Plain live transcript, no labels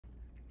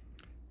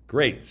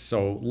Great.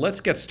 So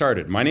let's get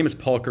started. My name is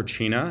Paul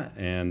Kurchina,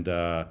 and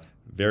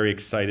very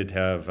excited to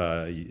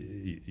have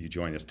you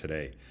join us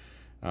today.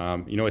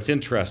 It's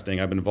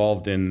interesting. I've been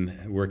involved in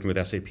working with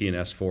SAP and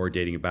S4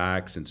 dating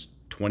back since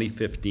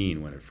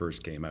 2015 when it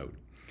first came out.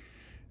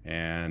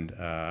 And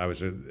I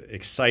was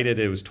excited.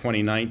 It was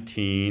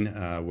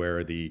 2019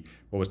 where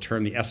what was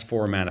termed the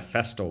S4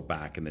 Manifesto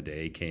back in the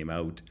day came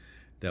out.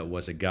 That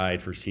was a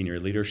guide for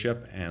senior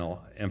leadership and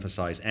I'll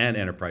emphasize and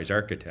enterprise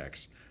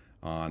architects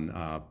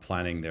on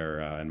planning their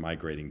and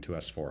migrating to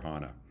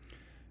S4HANA.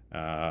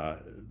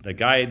 The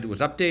guide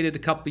was updated a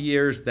couple of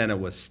years, then it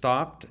was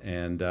stopped,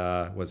 and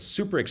was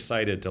super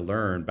excited to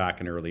learn back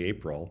in early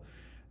April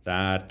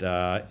that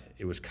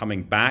it was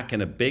coming back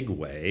in a big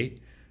way,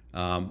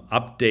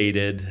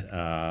 updated.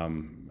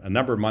 A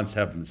number of months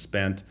have been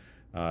spent,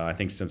 I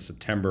think since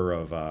September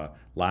of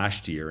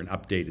last year, in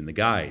updating the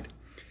guide.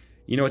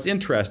 It's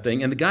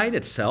interesting, and the guide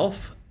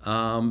itself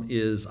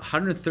is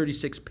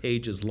 136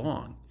 pages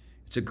long.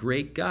 It's a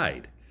great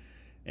guide.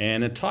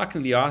 And in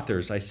talking to the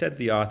authors, I said to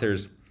the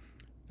authors,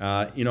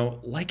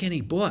 like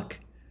any book,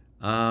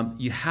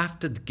 you have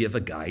to give a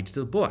guide to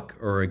the book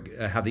or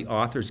have the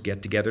authors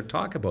get together,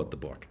 talk about the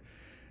book.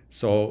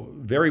 So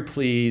very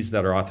pleased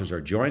that our authors are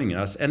joining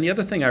us. And the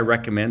other thing I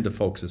recommend to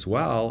folks as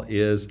well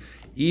is,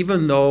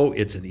 even though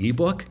it's an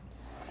ebook,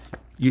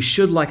 you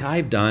should, like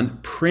I've done,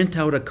 print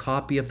out a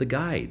copy of the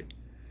guide.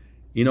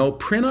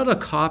 Print out a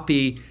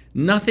copy.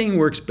 Nothing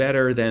works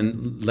better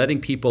than letting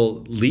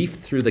people leaf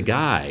through the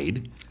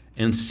guide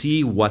and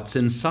see what's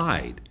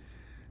inside.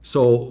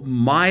 So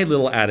my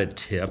little added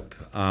tip,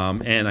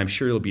 and I'm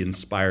sure you'll be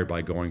inspired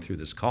by going through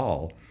this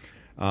call,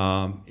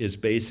 is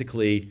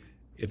basically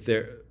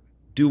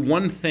do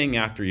one thing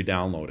after you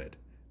download it.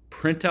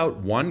 Print out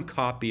one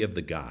copy of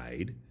the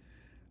guide.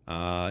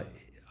 I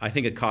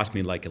think it cost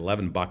me like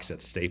 $11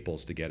 at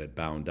Staples to get it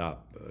bound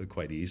up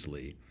quite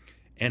easily,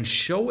 and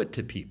show it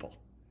to people.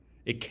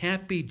 It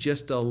can't be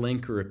just a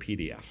link or a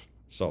PDF.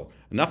 So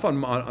enough on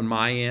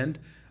my end.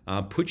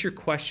 Put your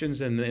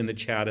questions in the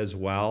chat as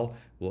well.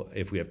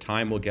 If we have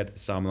time, we'll get to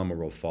some of them, or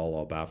we'll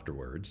follow up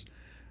afterwards.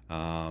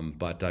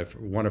 But I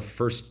want to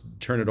first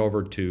turn it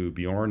over to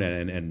Bjorn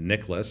and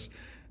Niclas,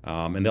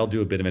 and they'll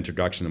do a bit of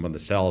introduction of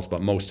themselves.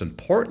 But most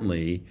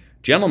importantly,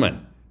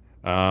 gentlemen,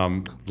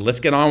 let's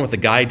get on with the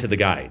guide to the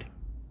guide.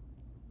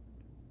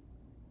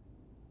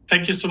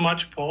 Thank you so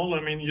much, Paul.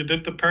 I mean, you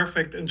did the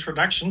perfect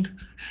introduction,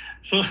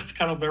 so it's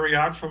kind of very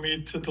hard for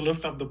me to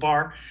lift up the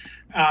bar.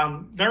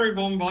 Very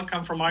warm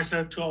welcome from my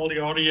side to all the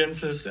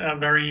audiences.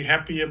 Very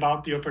happy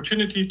about the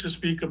opportunity to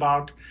speak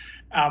about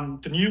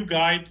the new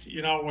guide.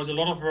 It was a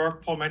lot of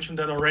work. Paul mentioned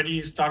that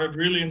already. Started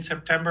really in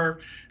September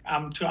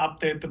to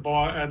update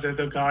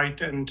the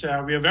guide, and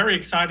we are very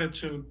excited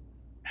to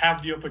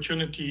have the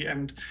opportunity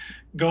and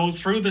go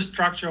through the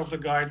structure of the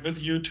guide with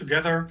you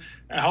together.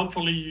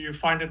 Hopefully you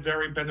find it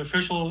very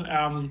beneficial.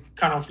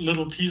 Kind of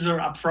little teaser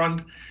up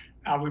front.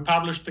 We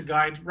published the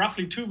guide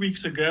roughly 2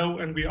 weeks ago,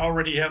 and we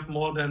already have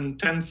more than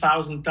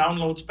 10,000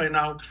 downloads by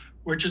now,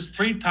 which is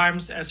 3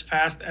 times as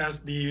fast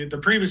as the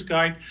previous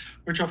guide,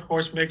 which of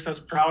course makes us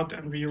proud,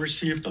 and we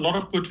received a lot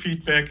of good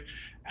feedback.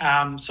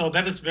 So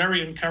that is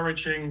very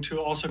encouraging to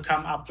also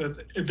come up with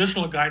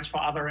additional guides for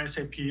other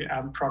SAP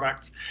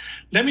products.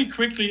 Let me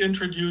quickly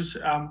introduce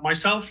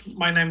myself.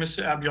 My name is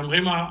Bjorn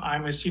Braemer.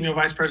 I'm a Senior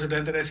Vice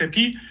President at SAP.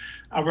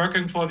 I'm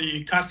working for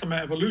the Customer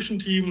Evolution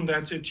team.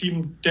 That's a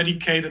team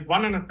dedicated,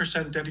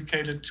 100%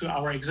 dedicated to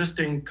our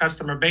existing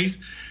customer base.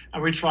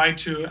 And we try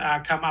to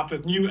come up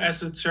with new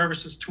assets,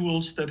 services,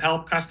 tools that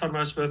help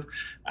customers with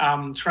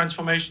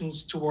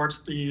transformations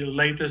towards the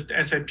latest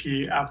SAP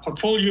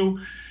portfolio.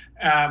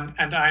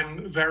 And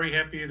I'm very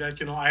happy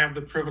that I have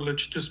the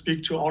privilege to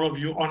speak to all of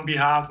you on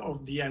behalf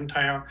of the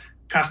entire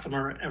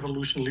Customer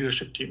Evolution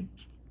leadership team.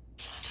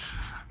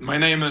 My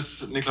name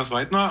is Niclas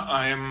Weidner.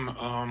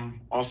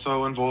 I'm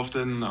also involved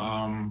in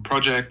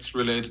projects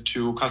related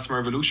to customer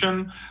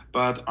evolution,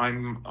 but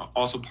I'm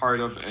also part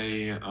of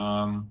a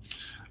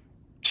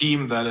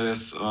team that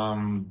is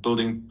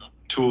building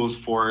tools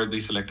for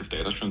the selective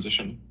data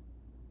transition.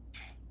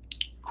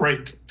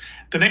 Great.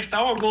 The next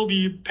hour will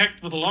be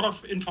packed with a lot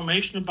of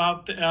information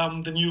about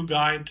the new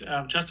guide.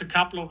 Just a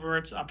couple of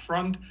words up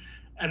front.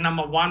 And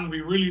number one,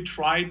 we really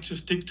try to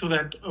stick to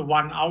that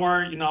 1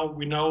 hour.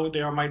 We know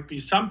there might be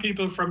some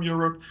people from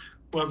Europe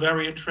who are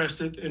very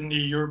interested in the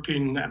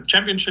European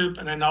Championship.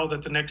 And I know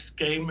that the next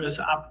game is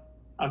up,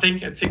 I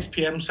think, at 6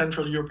 p.m.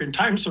 Central European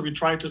time. So we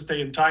try to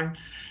stay in time.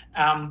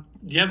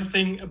 The other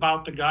thing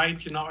about the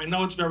guide, I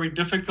know it's very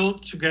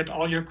difficult to get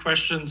all your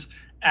questions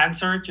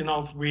answered.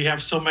 We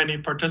have so many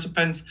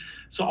participants.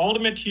 So all the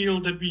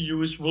material that we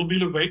use will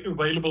be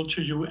available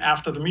to you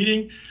after the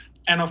meeting.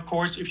 And of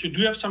course, if you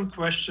do have some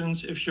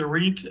questions, if you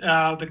read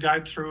the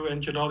guide through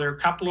and there are a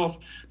couple of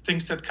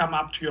things that come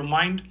up to your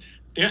mind,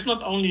 there's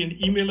not only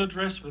an email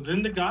address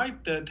within the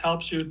guide that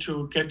helps you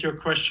to get your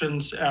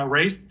questions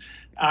raised.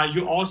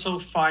 You also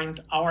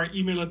find our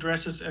email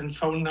addresses and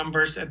phone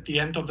numbers at the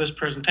end of this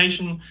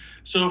presentation.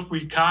 So if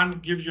we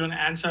can't give you an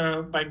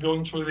answer by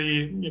going through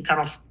the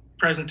kind of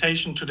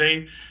presentation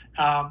today,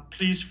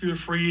 please feel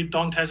free,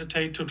 don't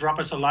hesitate to drop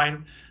us a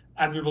line,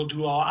 and we will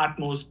do our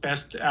utmost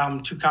best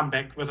to come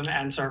back with an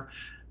answer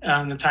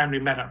in a timely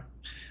manner.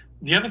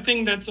 The other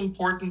thing that's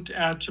important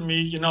to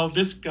me,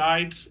 this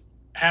guide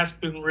has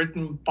been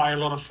written by a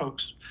lot of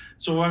folks.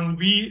 So when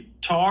we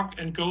talk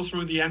and go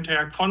through the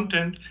entire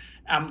content,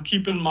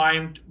 keep in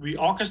mind we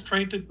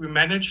orchestrated, we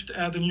managed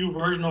the new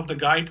version of the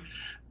guide,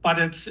 but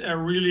it's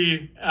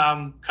really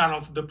kind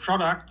of the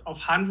product of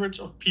hundreds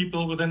of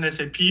people within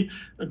SAP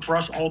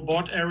across all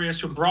board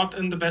areas who brought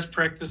in the best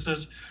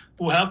practices,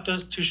 who helped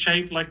us to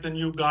shape like the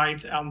new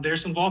guide.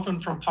 There's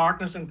involvement from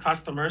partners and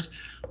customers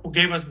who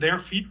gave us their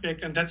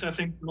feedback, and that's, I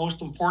think, the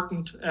most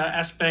important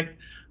aspect.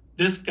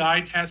 This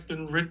guide has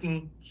been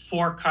written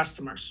for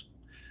customers.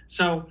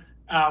 So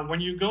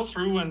when you go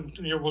through, and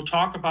we'll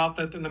talk about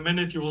that in a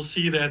minute, you will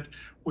see that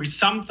we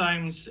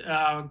sometimes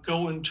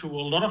go into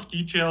a lot of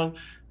detail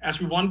as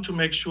we want to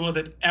make sure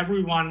that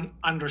everyone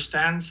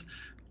understands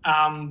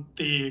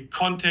the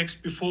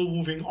context before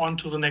moving on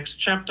to the next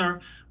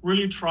chapter.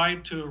 Really try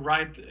to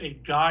write a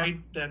guide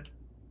that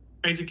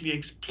basically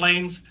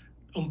explains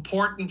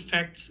important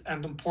facts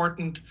and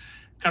important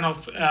kind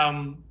of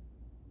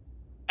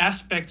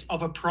aspects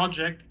of a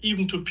project,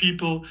 even to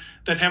people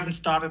that haven't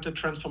started the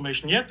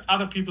transformation yet.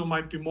 Other people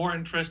might be more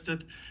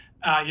interested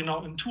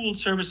in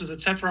tools, services,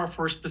 etc.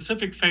 For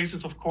specific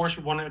phases, of course,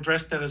 we want to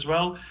address that as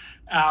well.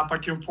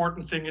 But the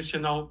important thing is,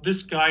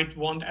 this guide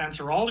won't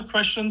answer all the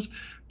questions,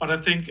 but I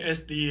think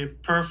as the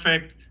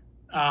perfect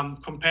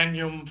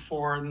compendium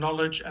for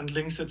knowledge and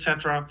links,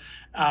 etc.,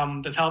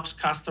 that helps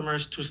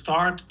customers to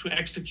start, to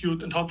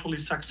execute, and hopefully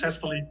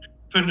successfully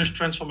finish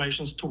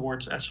transformations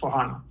towards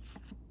S/4HANA.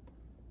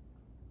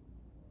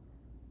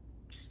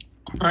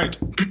 All right.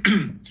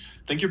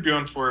 Thank you,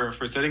 Bjorn, for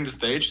setting the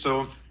stage.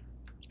 So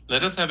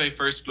let us have a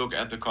first look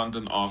at the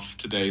content of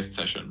today's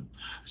session.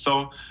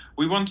 So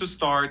we want to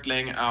start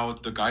laying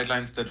out the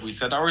guidelines that we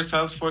set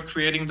ourselves for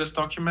creating this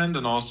document,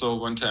 and also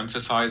want to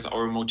emphasize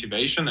our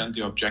motivation and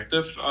the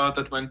objective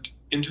that went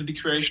into the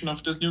creation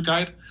of this new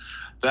guide.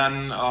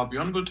 Then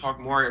Bjorn will talk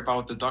more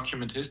about the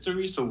document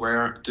history. So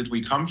where did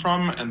we come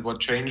from and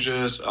what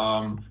changes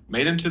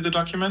made into the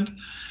document?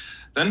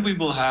 Then we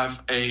will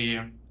have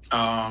a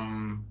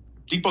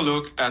deeper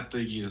look at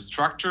the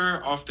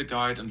structure of the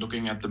guide and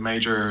looking at the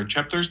major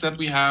chapters that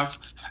we have.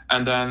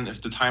 And then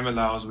if the time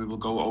allows, we will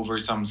go over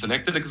some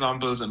selected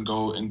examples and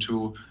go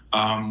into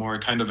more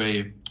kind of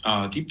a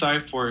deep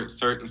dive for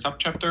certain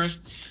subchapters.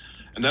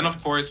 And then,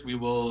 of course, we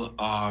will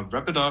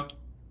wrap it up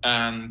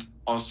and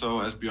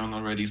also, as Bjorn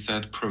already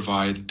said,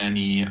 provide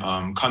any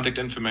contact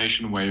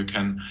information where you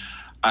can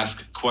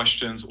ask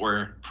questions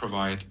or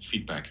provide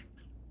feedback.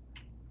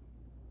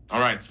 All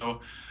right,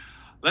 so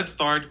let's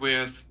start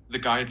with the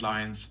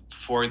guidelines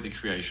for the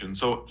creation.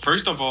 So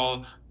first of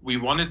all, we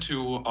wanted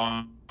to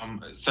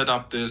set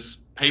up this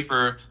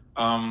paper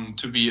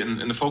to be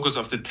in the focus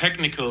of the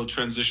technical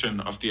transition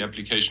of the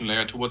application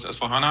layer towards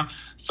S/4HANA.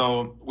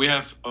 So we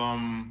have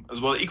as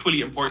well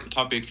equally important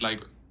topics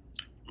like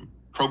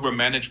program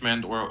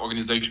management or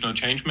organizational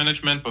change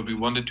management, but we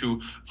wanted to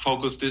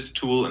focus this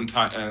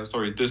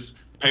this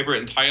paper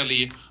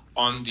entirely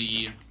on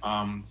the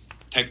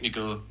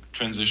technical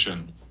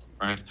transition,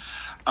 right?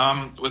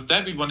 With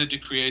that, we wanted to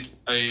create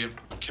a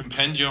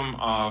compendium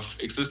of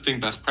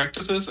existing best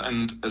practices.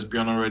 And as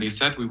Bjorn already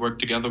said, we worked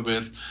together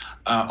with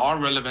all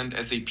relevant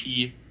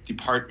SAP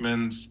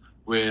departments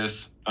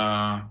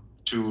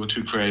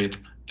to create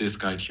this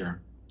guide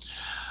here.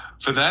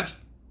 For that,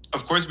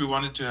 of course, we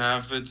wanted to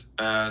have it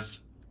as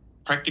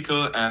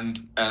practical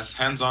and as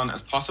hands-on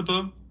as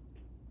possible.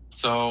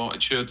 So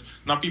it should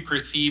not be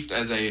perceived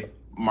as a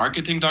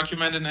marketing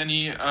document in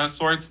any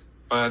sort,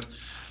 but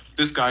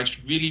this guide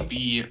should really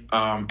be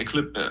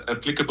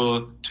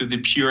applicable to the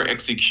pure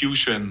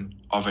execution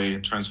of a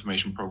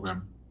transformation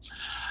program.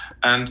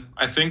 And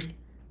I think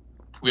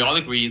we all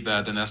agree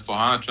that an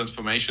S/4HANA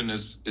transformation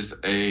is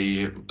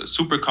a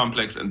super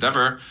complex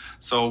endeavor.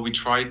 So we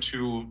try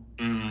to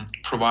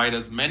provide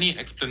as many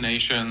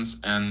explanations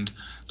and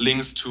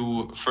links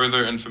to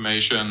further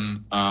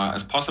information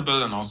as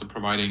possible, and also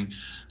providing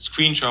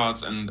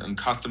screenshots and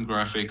custom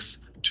graphics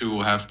to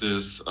have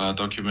this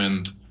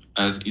document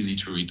as easy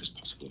to read as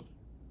possible.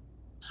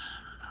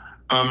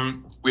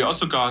 We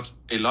also got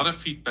a lot of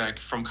feedback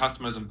from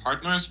customers and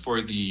partners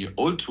for the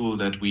old tool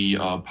that we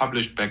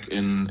published back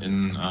in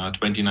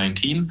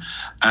 2019.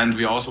 And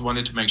we also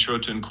wanted to make sure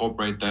to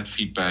incorporate that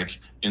feedback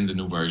in the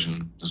new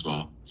version as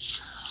well.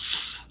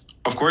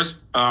 Of course,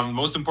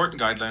 most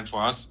important guideline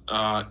for us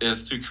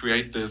is to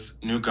create this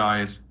new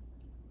guide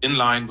in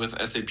line with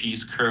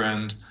SAP's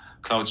current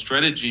cloud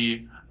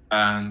strategy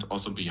and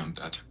also beyond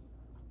that.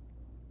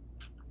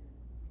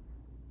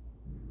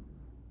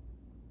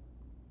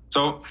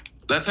 So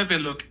let's have a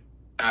look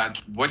at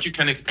what you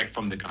can expect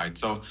from the guide.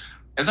 So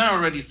as I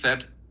already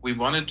said, we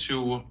wanted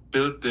to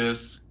build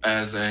this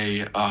as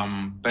a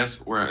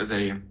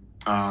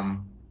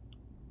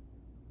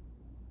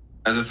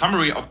as a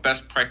summary of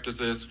best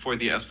practices for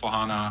the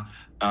S/4HANA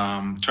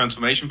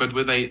transformation, but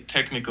with a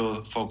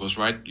technical focus,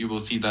 right? You will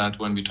see that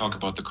when we talk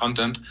about the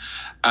content.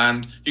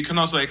 And you can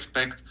also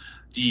expect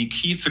the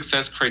key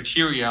success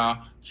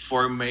criteria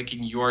for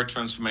making your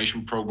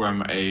transformation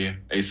program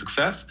a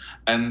success.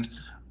 And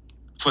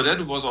for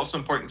that, it was also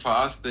important for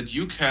us that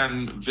you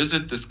can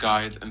visit this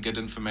guide and get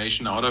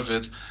information out of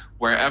it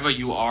wherever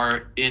you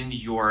are in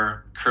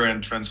your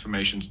current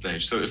transformation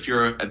stage. So if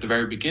you're at the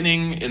very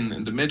beginning,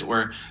 in the mid,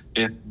 or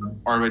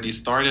already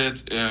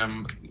started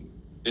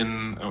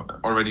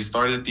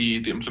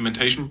the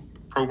implementation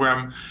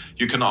program,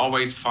 you can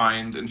always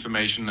find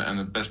information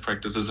and best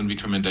practices and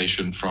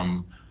recommendation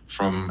from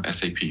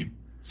SAP.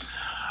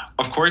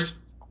 Of course,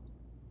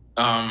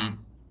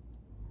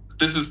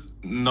 this is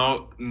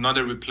not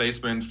a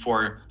replacement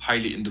for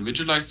highly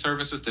individualized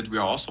services that we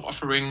are also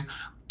offering,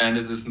 and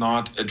it is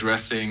not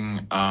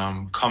addressing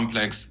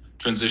complex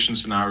transition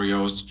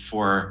scenarios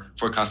for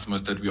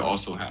customers that we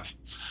also have.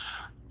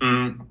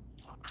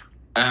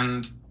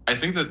 And I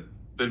think that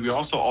we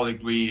also all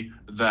agree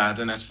that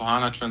an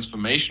S4HANA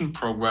transformation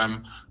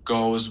program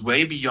goes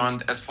way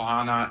beyond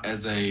S4HANA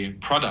as a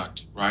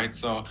product, right?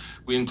 So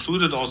we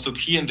included also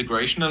key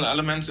integrational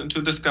elements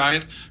into this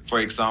guide. For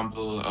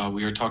example,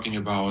 we are talking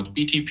about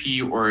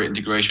BTP or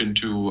integration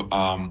to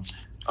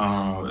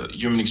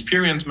human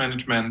experience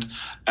management.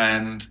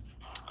 And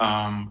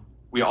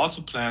we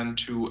also plan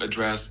to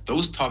address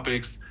those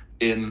topics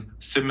in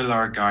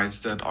similar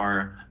guides that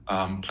are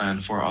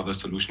planned for other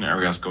solution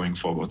areas going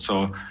forward.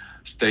 So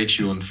stay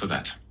tuned for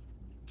that.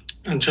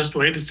 And just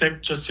wait a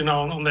sec, just,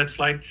 on that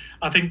slide,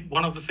 I think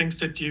one of the things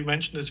that you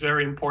mentioned is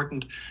very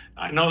important.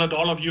 I know that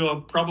all of you are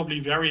probably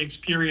very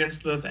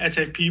experienced with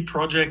SAP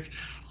projects,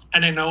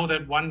 and I know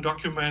that one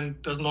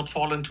document does not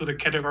fall into the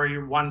category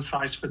one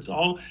size fits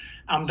all.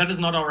 That is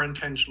not our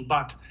intention,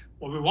 but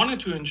what we wanted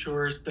to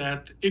ensure is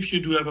that if you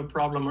do have a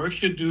problem or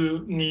if you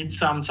do need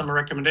some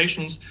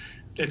recommendations,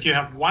 that you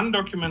have one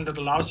document that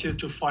allows you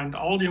to find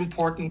all the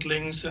important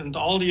links and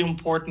all the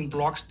important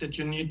blocks that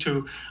you need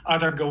to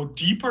either go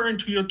deeper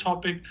into your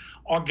topic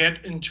or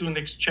get into an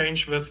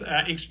exchange with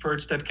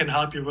experts that can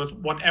help you with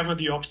whatever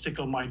the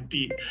obstacle might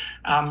be.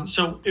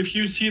 So if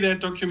you see that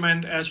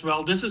document as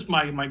well, this is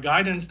my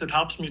guidance that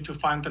helps me to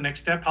find the next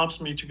step, helps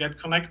me to get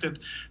connected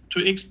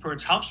to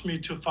experts, helps me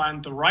to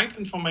find the right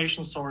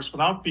information source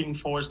without being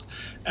forced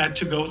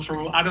to go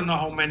through, I don't know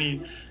how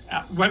many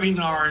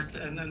webinars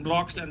and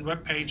blogs and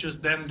web pages.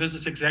 Then this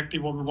is exactly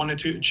what we wanted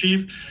to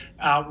achieve.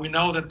 We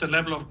know that the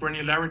level of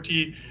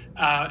granularity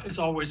is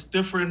always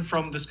different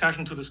from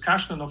discussion to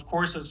discussion. And of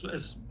course,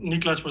 as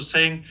Niclas was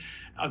saying,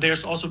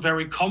 there's also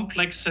very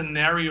complex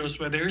scenarios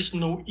where there's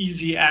no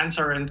easy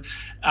answer and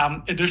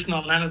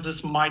additional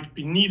analysis might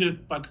be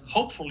needed, but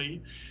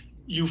hopefully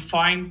you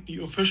find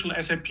the official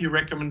SAP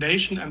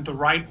recommendation and the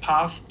right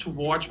path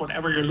towards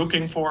whatever you're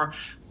looking for.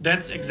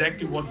 That's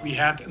exactly what we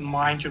had in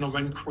mind,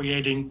 when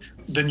creating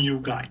the new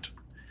guide.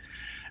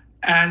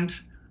 And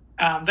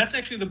that's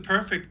actually the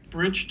perfect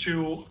bridge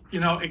to,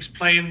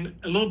 explain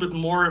a little bit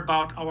more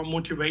about our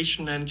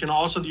motivation and,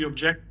 also the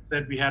objective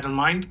that we had in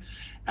mind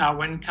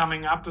when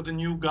coming up with a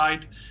new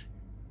guide.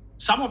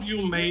 Some of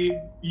you may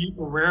be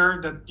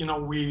aware that,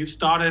 we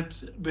started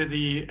with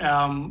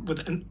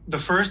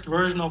the first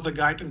version of the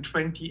guide in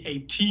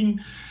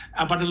 2018,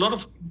 but a lot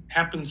of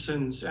happened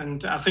since.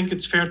 And I think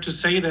it's fair to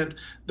say that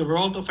the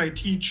world of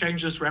IT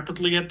changes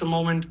rapidly at the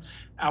moment.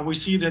 We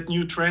see that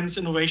new trends,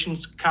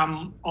 innovations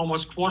come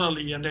almost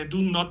quarterly, and they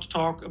do not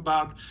talk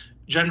about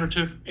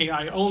generative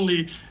AI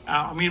only.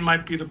 It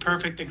might be the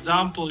perfect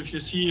example if you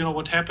see,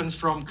 what happens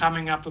from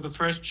coming up with the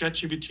first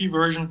ChatGPT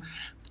version.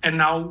 And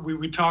now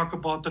we talk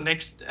about the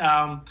next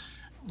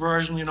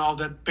version,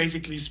 that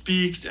basically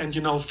speaks and,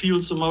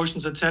 feels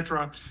emotions,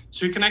 etc.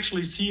 So you can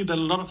actually see that a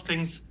lot of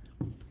things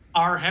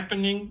are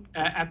happening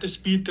at the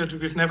speed that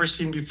we've never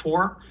seen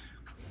before.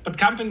 But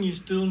companies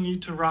still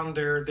need to run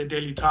their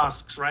daily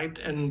tasks, right?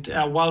 And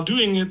while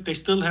doing it, they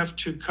still have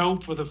to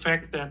cope with the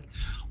fact that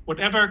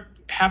whatever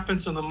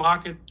happens in the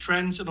market,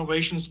 trends,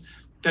 innovations,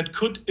 that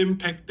could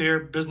impact their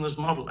business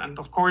model. And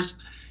of course,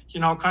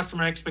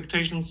 customer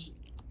expectations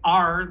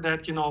are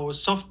that,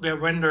 software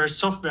vendors,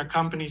 software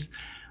companies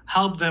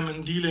help them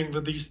in dealing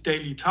with these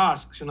daily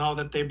tasks,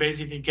 that they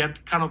basically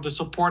get kind of the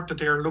support that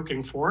they're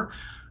looking for,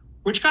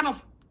 which kind of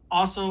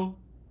also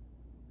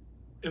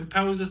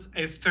imposes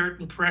a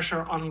certain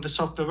pressure on the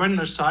software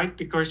vendor side,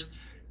 because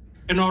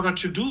in order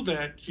to do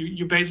that,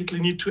 you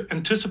basically need to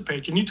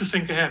anticipate, you need to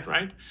think ahead,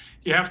 right?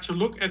 You have to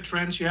look at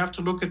trends, you have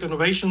to look at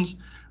innovations,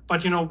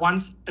 but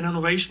once an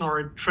innovation or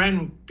a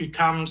trend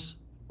becomes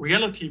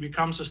reality,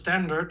 becomes a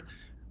standard,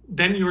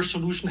 then your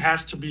solution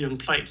has to be in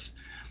place.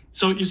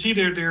 So you see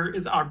there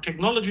are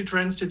technology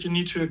trends that you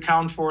need to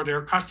account for, there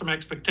are customer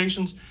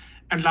expectations,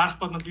 and last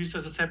but not least,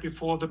 as I said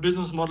before, the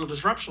business model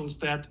disruptions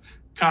that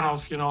kind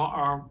of,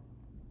 are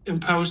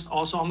imposed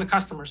also on the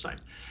customer side.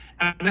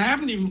 And I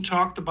haven't even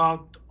talked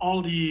about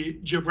all the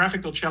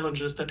geographical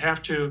challenges that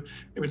have to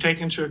be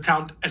taken into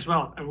account as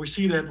well. And we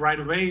see that right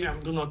away. I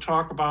do not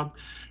talk about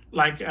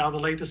like the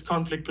latest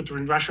conflict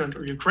between Russia and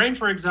Ukraine,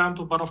 for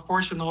example. But of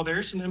course, there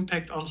is an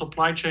impact on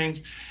supply chains.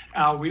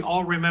 We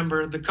all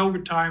remember the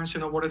COVID times,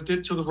 what it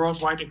did to the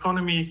worldwide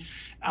economy.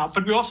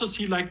 But we also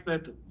see like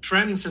that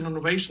trends and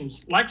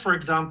innovations, like for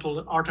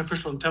example,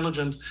 artificial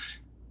intelligence,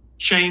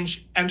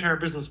 change entire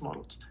business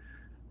models.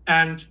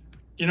 And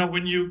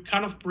when you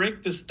kind of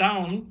break this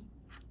down,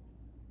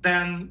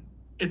 then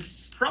it's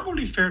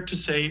probably fair to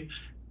say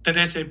that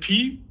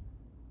SAP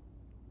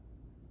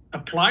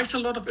applies a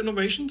lot of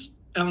innovations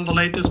in the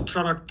latest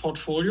product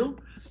portfolio,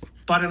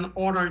 but in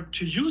order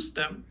to use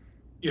them,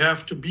 you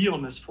have to be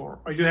on S4,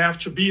 or you have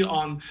to be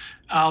on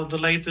the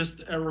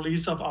latest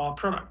release of our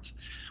products.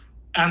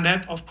 And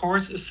that, of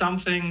course, is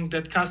something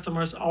that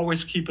customers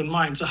always keep in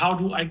mind. So how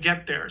do I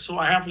get there? So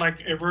I have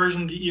like a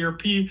version, the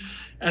ERP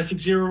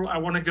 6.0, I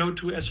want to go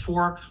to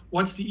S4.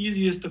 What's the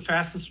easiest, the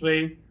fastest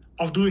way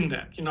of doing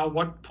that?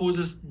 What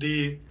poses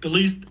the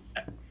least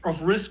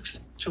of risks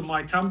to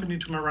my company,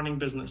 to my running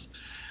business?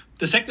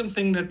 The second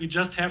thing that we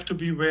just have to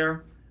be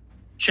aware,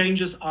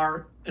 changes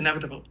are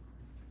inevitable.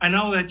 I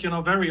know that,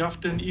 very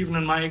often, even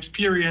in my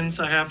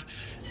experience, I have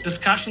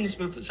discussions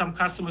with some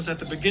customers at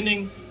the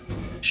beginning,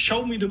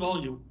 show me the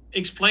value,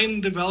 explain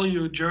the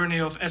value journey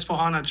of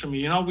S4HANA to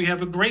me. We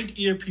have a great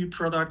ERP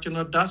product,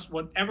 does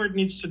whatever it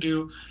needs to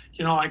do.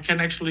 I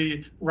can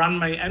actually run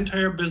my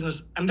entire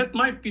business, and that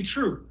might be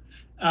true.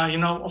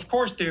 Of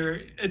course,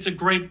 it's a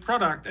great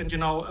product and,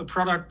 a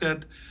product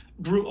that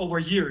grew over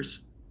years.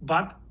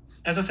 But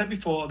as I said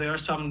before, there are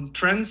some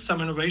trends,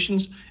 some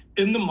innovations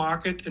in the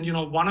market,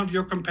 and one of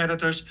your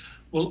competitors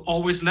will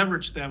always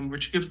leverage them,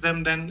 which gives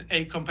them then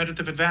a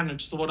competitive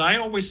advantage. So what I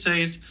always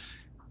say is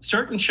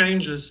certain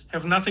changes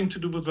have nothing to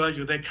do with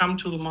value. They come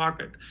to the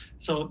market.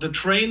 So the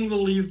train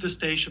will leave the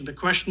station. The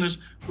question is,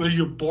 will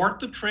you board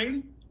the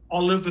train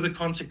or live with the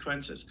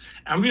consequences?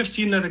 And we have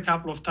seen that a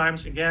couple of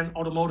times. Again,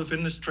 automotive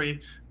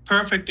industry,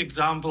 perfect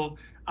example.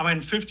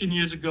 15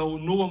 years ago,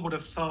 no one would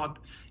have thought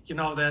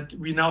that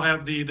we now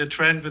have the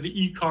trend with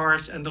the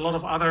e-cars and a lot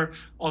of other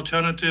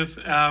alternative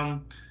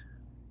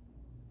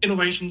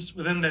innovations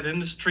within that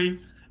industry.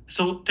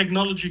 So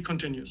technology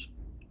continues.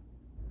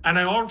 And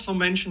I also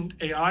mentioned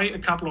AI a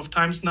couple of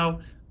times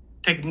now.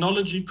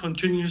 Technology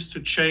continues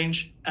to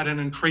change at an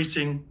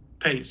increasing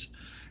pace.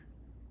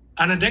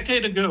 And a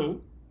decade ago,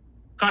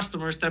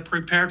 customers that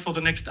prepared for the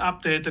next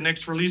update, the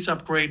next release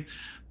upgrade,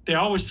 they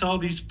always saw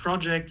these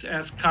projects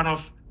as kind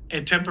of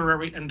a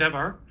temporary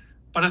endeavor.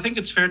 But I think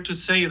it's fair to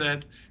say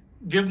that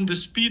given the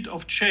speed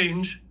of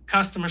change,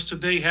 customers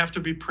today have to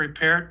be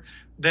prepared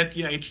that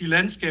the IT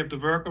landscape, the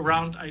work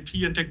around IT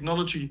and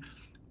technology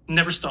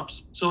never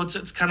stops. So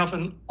it's kind of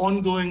an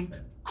ongoing,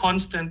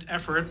 constant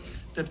effort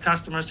that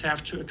customers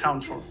have to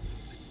account for.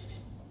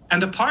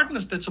 And the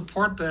partners that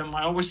support them,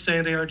 I always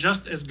say they are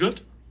just as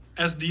good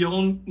as the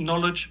own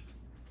knowledge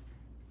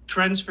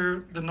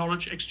transfer, the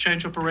knowledge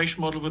exchange operation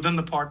model within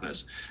the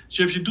partners.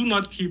 So if you do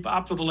not keep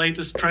up with the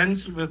latest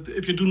trends,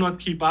 if you do not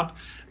keep up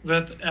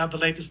with the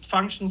latest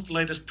functions, the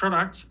latest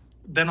products,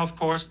 then of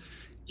course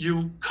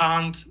you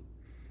can't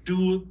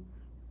do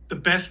the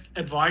best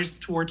advice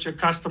towards your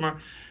customer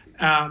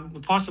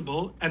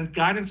possible. And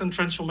guidance and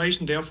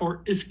transformation,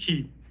 therefore, is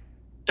key.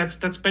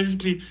 That's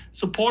basically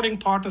supporting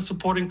partners,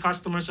 supporting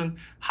customers, and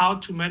how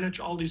to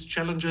manage all these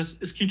challenges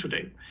is key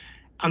today.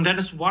 And that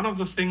is one of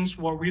the things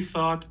where we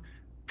thought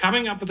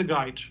coming up with a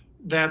guide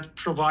that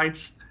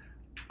provides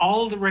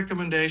all the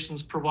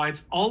recommendations,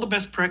 provides all the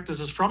best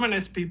practices from an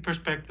SP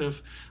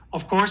perspective,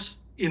 of course,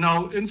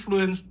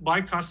 influenced by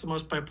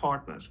customers, by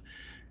partners,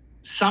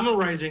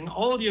 summarizing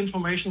all the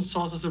information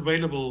sources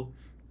available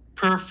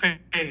per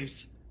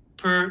phase,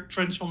 per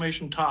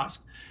transformation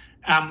task,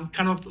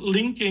 kind of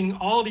linking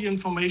all the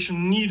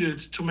information needed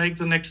to make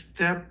the next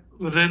step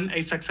within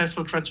a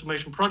successful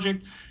transformation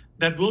project.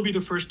 That will be the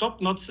first stop,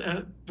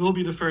 will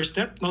be the first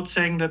step, not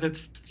saying that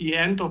it's the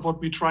end of what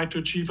we try to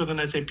achieve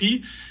within SAP.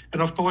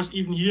 And of course,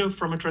 even here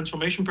from a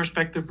transformation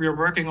perspective, we are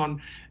working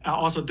on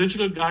also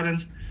digital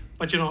guidance.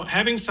 But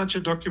having such a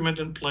document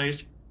in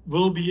place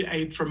will be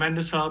a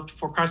tremendous help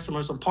for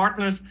customers and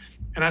partners.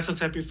 And as I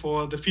said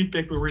before, the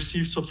feedback we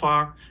received so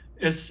far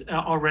is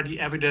already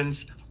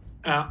evidence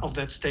of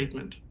that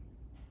statement.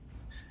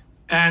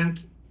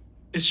 And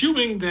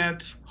assuming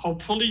that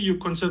hopefully you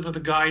consider the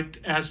guide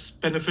as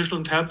beneficial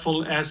and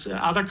helpful as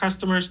other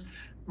customers,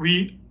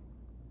 we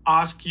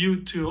ask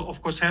you to,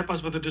 of course, help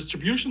us with the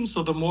distribution.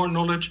 So the more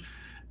knowledge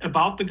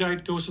about the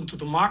guide goes into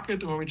the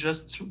market, and we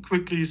just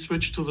quickly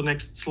switch to the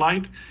next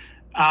slide,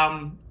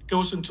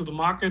 goes into the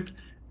market,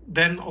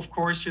 then of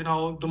course,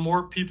 the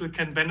more people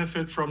can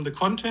benefit from the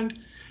content.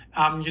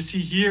 You see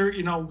here,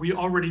 we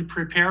already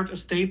prepared a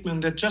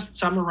statement that just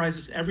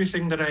summarizes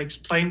everything that I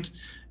explained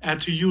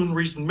to you in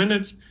recent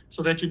minutes,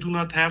 so that you do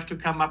not have to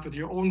come up with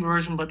your own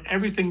version, but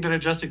everything that I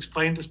just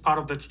explained is part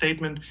of that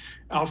statement.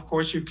 Of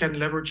course, you can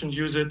leverage and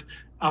use it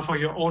for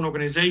your own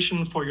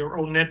organization, for your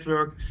own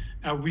network.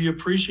 We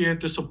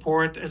appreciate the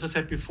support. As I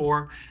said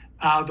before,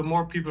 the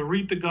more people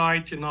read the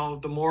guide,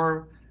 the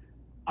more,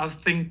 I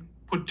think,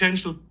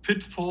 potential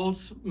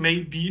pitfalls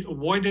may be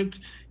avoided.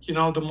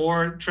 The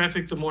more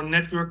traffic, the more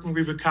networking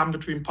we become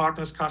between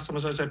partners,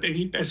 customers,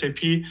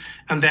 SAP,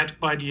 and that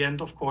by the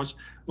end, of course,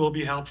 will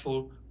be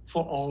helpful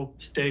for all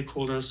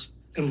stakeholders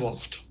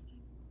involved.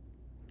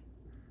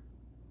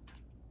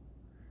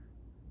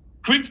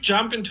 Quick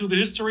jump into the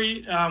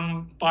history.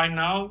 By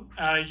now,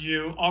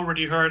 you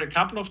already heard a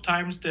couple of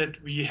times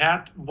that we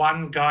had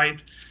one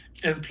guide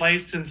in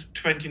place since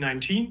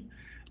 2019.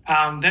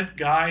 That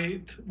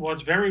guide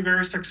was very,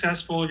 very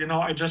successful.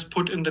 I just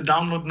put in the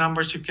download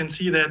numbers. You can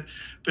see that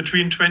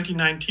between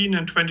 2019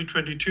 and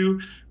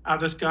 2022,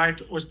 this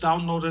guide was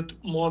downloaded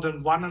more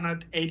than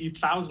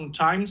 180,000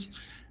 times.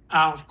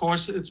 Of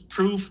course, it's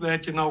proof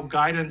that,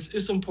 guidance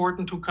is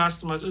important to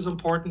customers, is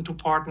important to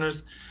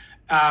partners.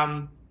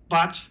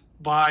 But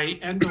by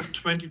end of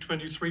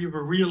 2023, we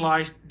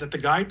realized that the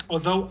guide,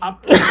 although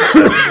updated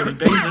on a daily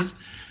basis,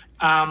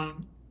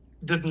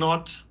 did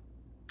not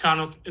kind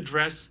of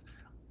address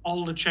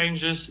all the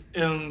changes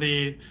in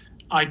the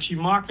IT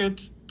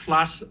market,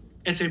 plus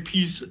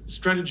SAP's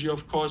strategy,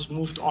 of course,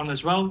 moved on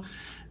as well.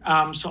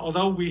 So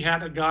although we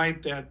had a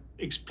guide that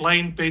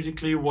explained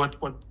basically what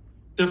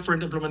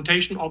different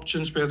implementation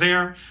options were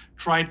there,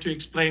 tried to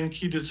explain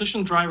key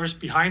decision drivers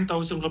behind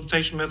those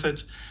implementation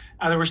methods,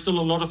 there was still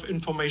a lot of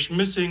information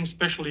missing,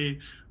 especially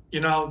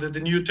the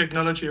new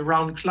technology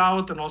around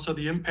cloud and also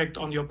the impact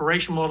on the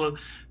operation model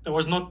that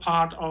was not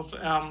part of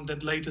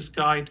that latest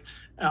guide.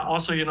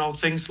 Also,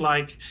 things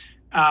like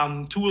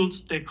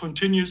tools, they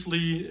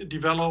continuously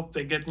develop,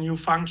 they get new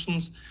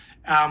functions,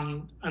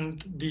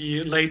 and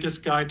the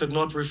latest guide did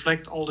not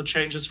reflect all the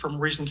changes from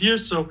recent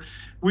years. So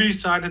we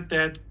decided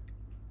that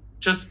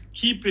just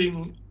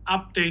keeping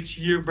updates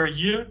year by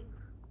year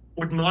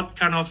would not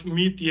kind of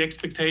meet the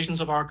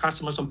expectations of our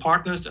customers and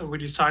partners, and we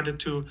decided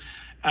to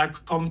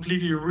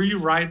completely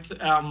rewrite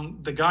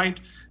the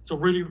guide. So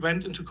really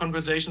went into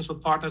conversations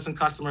with partners and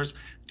customers,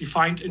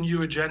 defined a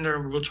new agenda,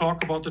 and we will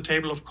talk about the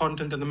table of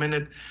content in a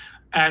minute,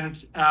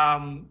 and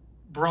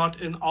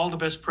brought in all the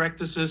best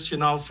practices,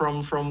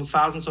 from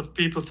thousands of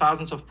people,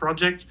 thousands of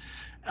projects,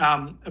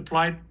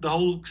 applied the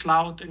whole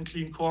cloud and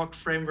clean core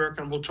framework,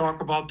 and we'll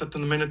talk about that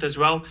in a minute as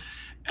well.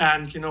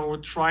 And,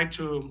 we tried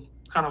to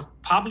kind of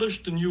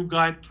publish the new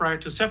guide prior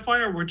to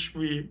Sapphire, which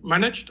we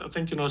managed. I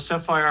think,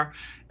 Sapphire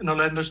in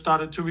Orlando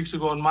started 2 weeks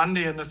ago on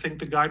Monday, and I think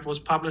the guide was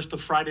published the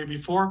Friday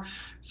before,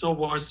 so it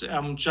was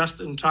just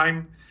in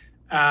time.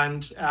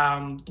 And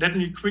let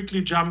me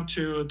quickly jump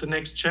to the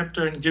next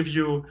chapter and give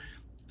you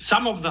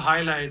some of the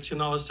highlights,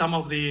 some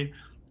of the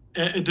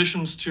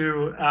additions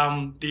to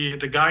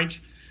the guide,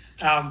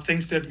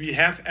 things that we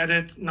have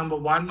added. Number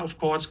one, of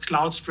course,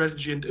 cloud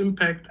strategy and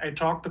impact. I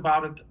talked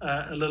about it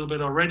a little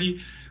bit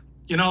already.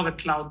 The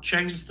cloud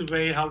changes the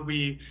way how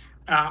we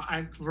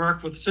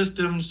work with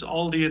systems,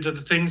 all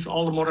the things,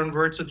 all the modern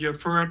words that you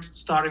have heard,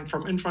 starting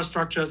from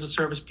infrastructure as a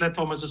service,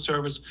 platform as a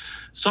service,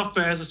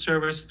 software as a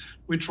service.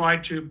 We try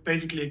to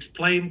basically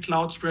explain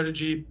cloud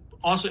strategy,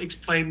 also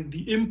explain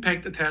the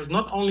impact it has,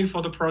 not only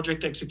for the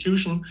project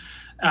execution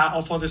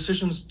or for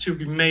decisions to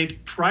be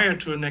made prior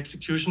to an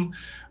execution,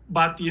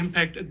 but the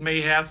impact it may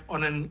have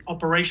on an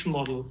operation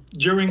model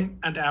during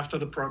and after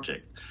the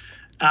project.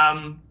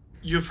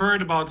 You've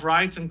heard about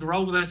RISE and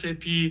GROW with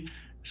SAP.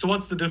 So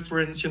what's the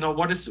difference?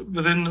 What is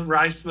within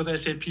RISE with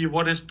SAP?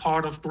 What is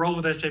part of GROW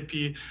with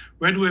SAP?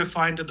 Where do we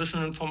find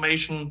additional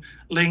information,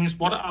 links?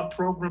 What are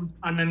programs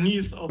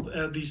underneath of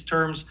these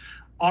terms?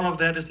 All of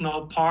that is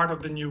now part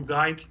of the new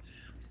guide.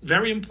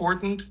 Very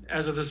important,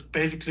 as it is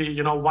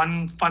basically,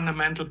 one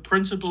fundamental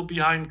principle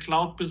behind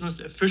cloud business,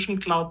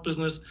 efficient cloud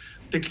business,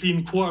 the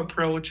clean core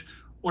approach.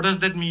 What does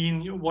that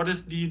mean? What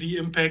is the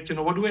impact?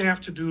 What do I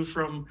have to do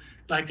from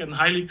like a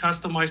highly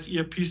customized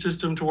ERP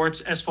system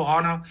towards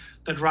S/4HANA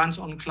that runs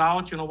on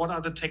cloud? What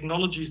are the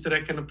technologies that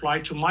I can apply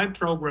to my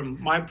program,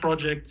 my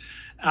project,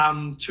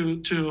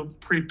 to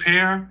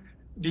prepare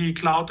the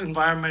cloud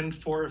environment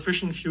for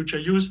efficient future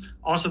use?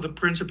 Also the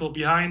principle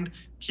behind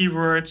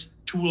keywords,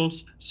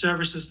 tools,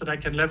 services that I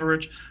can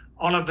leverage.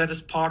 All of that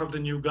is part of the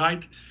new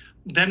guide.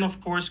 Then, of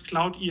course,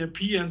 cloud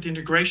ERP and the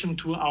integration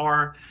to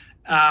our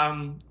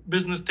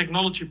business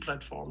technology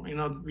platform.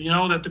 We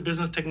know that the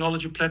business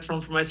technology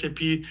platform from SAP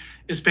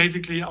is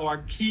basically our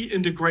key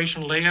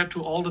integration layer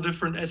to all the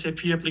different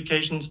SAP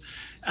applications.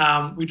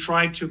 We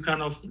try to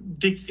kind of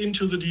dig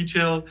into the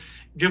detail,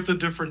 give the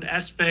different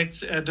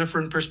aspects,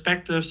 different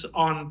perspectives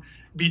on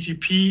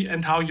BTP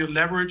and how you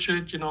leverage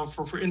it,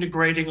 for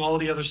integrating all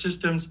the other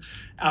systems.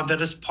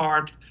 That is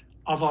part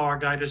of our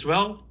guide as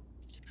well.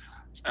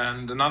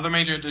 And another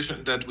major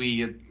addition that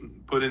we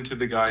put into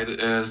the guide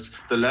is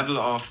the level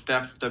of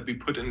depth that we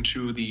put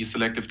into the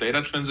selective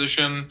data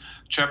transition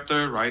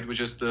chapter, right, which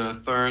is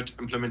the third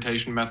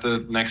implementation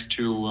method next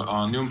to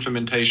new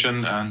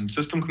implementation and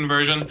system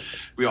conversion.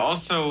 We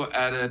also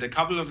added a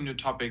couple of new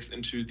topics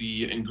into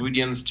the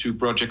ingredients to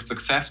project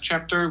success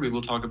chapter. We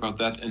will talk about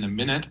that in a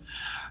minute.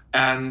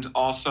 And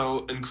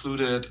also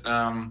included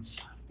a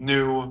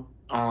new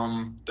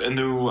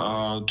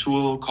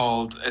tool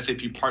called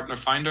SAP Partner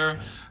Finder,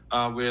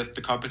 with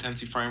the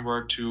competency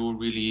framework to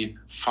really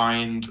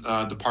find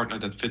the partner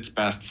that fits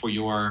best for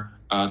your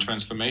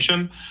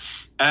transformation.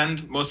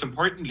 And most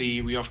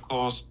importantly, we of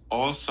course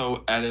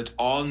also added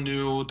all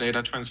new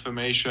data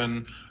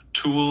transformation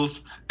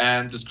tools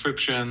and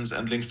descriptions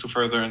and links to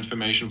further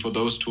information for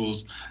those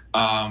tools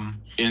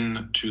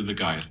into the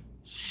guide.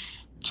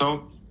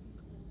 So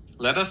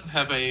let us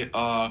have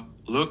a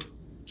look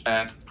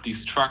at the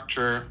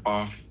structure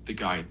of the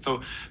guide.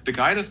 So the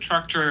guide is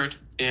structured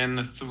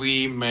in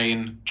 3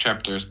 main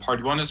chapters.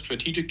 Part 1 is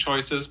strategic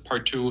choices,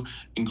 part 2,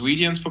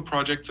 ingredients for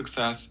project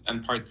success,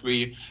 and part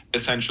 3,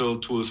 essential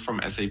tools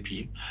from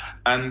SAP.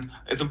 And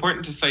it's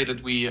important to say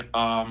that we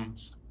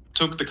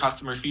took the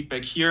customer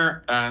feedback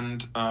here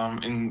and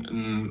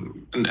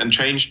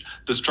changed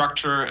the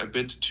structure a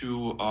bit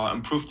to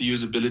improve the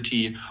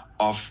usability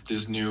of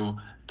this new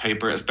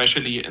paper,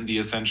 especially in the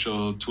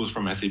essential tools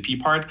from SAP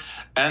part.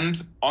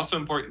 And also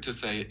important to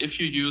say, if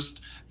you used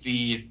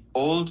the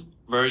old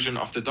version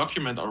of the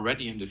document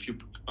already, and if you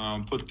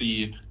put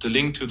the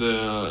link to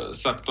the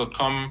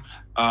suc.com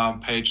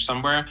page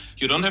somewhere,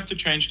 you don't have to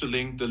change the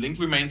link. The link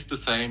remains the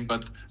same,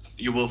 but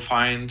you will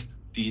find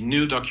the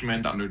new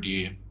document under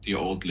the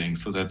old link.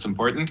 So that's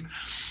important.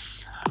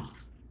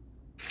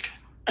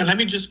 And let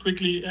me just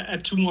quickly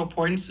add 2 more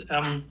points.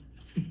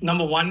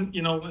 Number 1,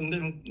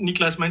 and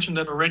Niclas mentioned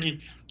that already,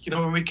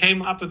 when we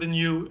came up with a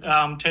new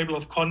table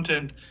of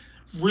content,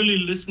 really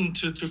listened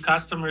to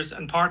customers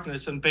and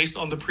partners, and based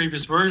on the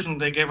previous version,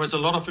 they gave us a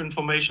lot of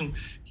information.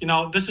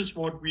 This is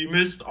what we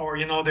missed, or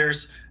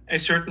there's a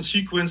certain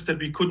sequence that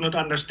we could not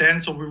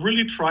understand. So we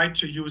really tried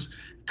to use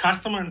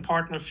customer and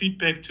partner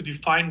feedback to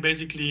define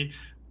basically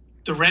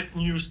the red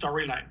new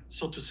storyline,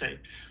 so to say.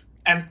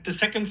 And the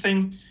second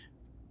thing,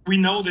 we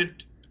know that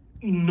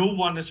no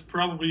one is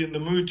probably in the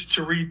mood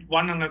to read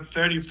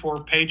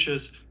 134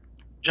 pages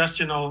just,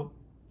 in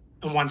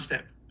one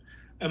step.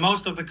 And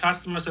most of the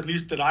customers, at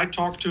least that I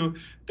talk to,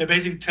 they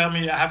basically tell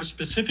me, I have a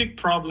specific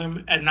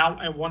problem and now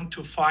I want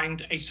to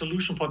find a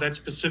solution for that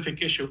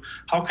specific issue.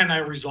 How can I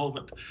resolve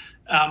it?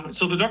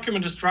 So the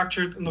document is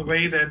structured in a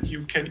way that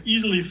you can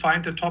easily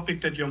find the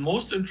topic that you're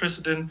most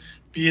interested in,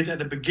 be it at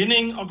the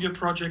beginning of your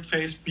project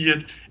phase, be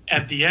it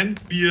at the end,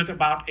 be it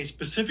about a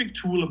specific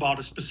tool, about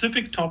a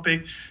specific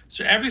topic.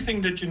 So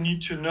everything that you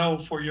need to know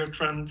for your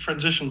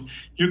transition,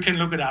 you can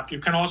look it up. You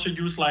can also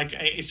use like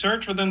a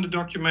search within the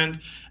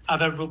document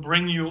that will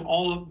bring you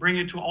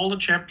to all the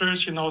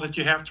chapters, that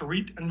you have to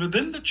read. And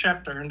within the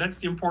chapter, and that's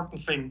the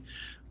important thing,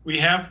 we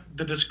have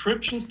the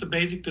descriptions, the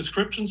basic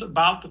descriptions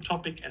about the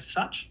topic as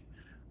such,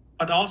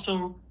 but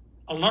also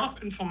a lot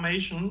of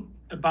information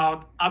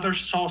about other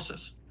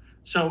sources.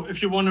 So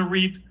if you want to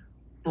read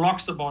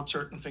blogs about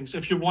certain things,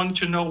 if you want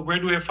to know where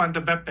do I find the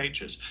web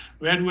pages,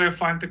 where do I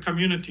find the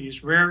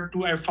communities, where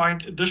do I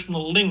find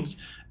additional links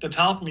that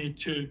help me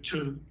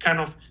to kind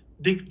of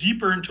dig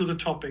deeper into the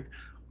topic,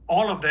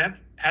 all of that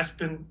has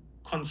been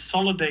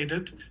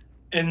consolidated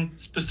in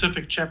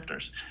specific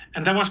chapters.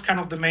 And that was kind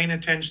of the main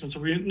intention. So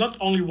we not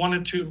only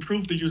wanted to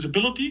improve the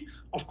usability,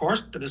 of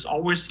course, that is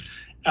always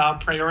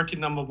priority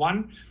number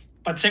 1,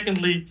 but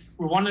secondly,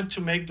 we wanted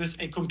to make this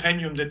a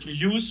compendium that you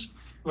use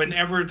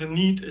whenever the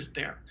need is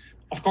there.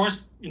 Of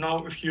course,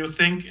 if you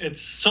think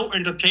it's so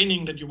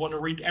entertaining that you want to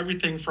read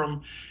everything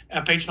from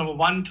page number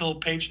 1 till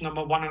page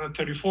number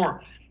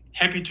 134,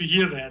 happy to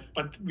hear that.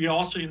 But we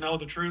also,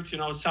 the truth,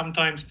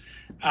 sometimes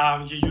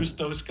you use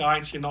those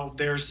guides,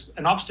 there's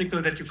an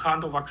obstacle that you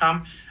can't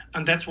overcome.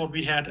 And that's what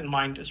we had in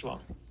mind as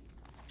well.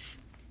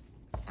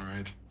 All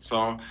right.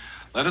 So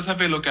let us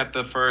have a look at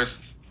the first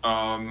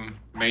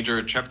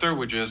major chapter,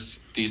 which is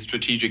the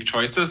strategic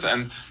choices.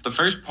 And the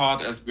first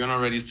part, as Bjorn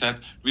already said,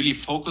 really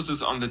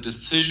focuses on the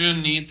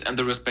decision needs and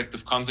the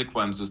respective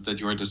consequences that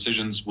your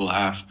decisions will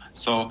have.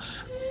 So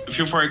if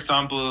you, for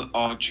example,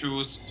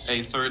 choose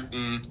a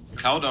certain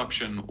cloud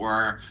option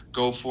or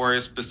go for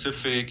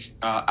specific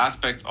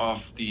aspects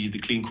of the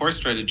clean core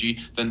strategy,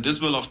 then this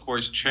will, of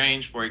course,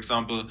 change, for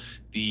example,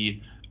 the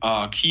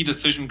key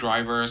decision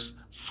drivers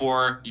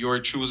for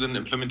your chosen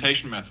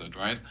implementation method,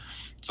 right?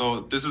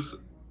 So this is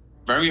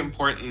very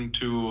important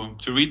to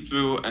read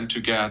through and to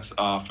get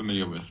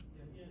familiar with.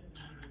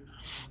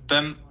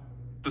 Then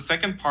the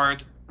second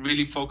part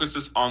really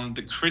focuses on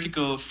the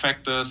critical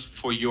factors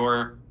for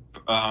your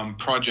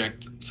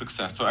project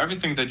success. So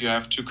everything that you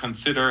have to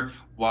consider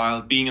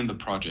while being in the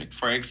project.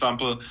 For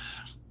example,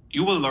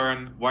 you will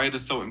learn why it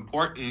is so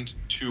important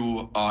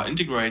to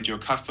integrate your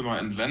customer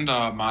and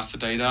vendor master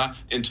data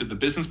into the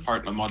business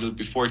partner model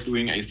before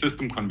doing a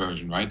system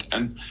conversion, right?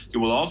 And you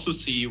will also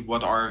see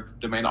what are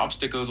the main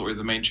obstacles or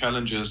the main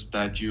challenges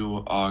that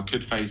you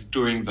could face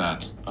during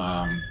that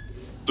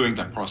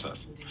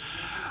process.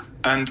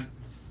 And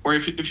or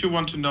if you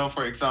want to know,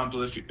 for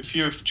example, if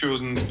you have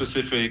chosen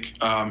specific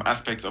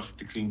aspects of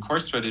the clean core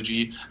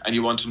strategy and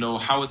you want to know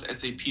how is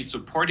SAP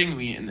supporting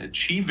me in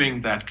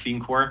achieving that clean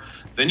core,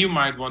 then you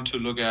might want to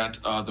look at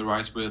the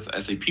Rise with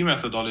SAP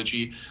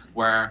methodology,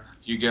 where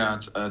you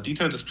get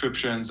detailed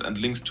descriptions and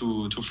links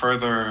to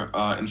further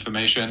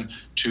information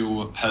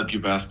to help you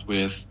best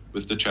with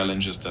the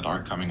challenges that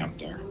are coming up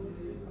there.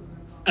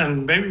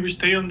 And maybe we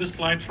stay on this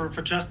slide for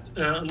just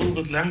a little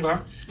bit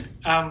longer.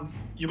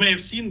 You may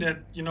have seen that,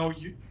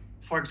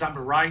 for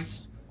example,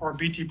 RISE or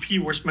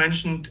BTP was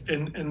mentioned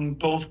in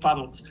both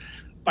bubbles.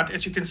 But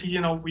as you can see,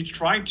 we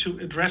try to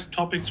address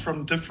topics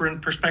from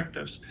different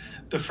perspectives.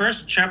 The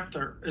first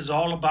chapter is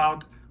all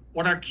about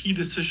what are key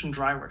decision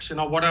drivers,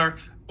 what are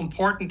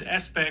important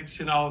aspects,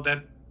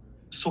 that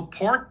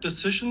support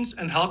decisions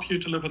and help you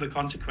to live with the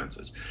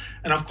consequences.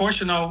 And of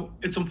course,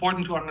 it's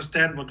important to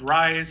understand what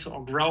RISE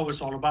or GROW is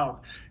all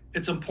about.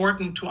 It's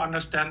important to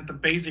understand the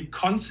basic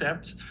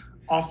concepts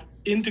of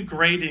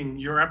integrating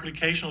your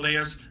application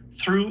layers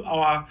through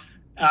our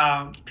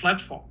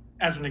platform,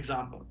 as an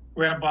example,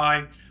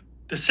 whereby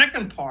the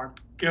second part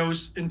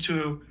goes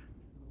into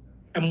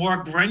a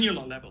more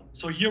granular level.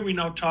 So here we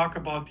now talk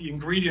about the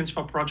ingredients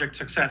for project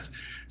success.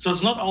 So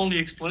it's not only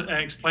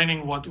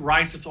explaining what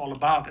RISE is all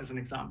about, as an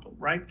example,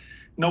 right?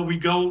 No, we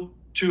go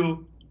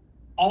to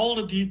all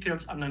the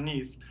details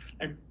underneath.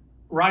 Like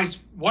RISE,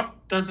 what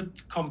does it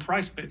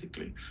comprise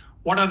basically?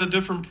 What are the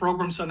different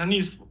programs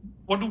underneath?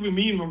 What do we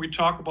mean when we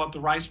talk about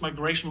the RISE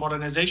migration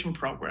modernization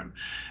program?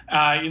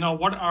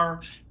 What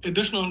are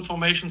additional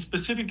information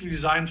specifically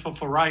designed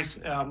for RISE?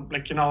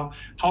 How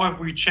have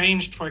we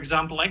changed, for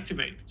example,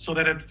 Activate, so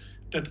that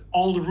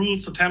all the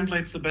rules, the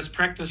templates, the best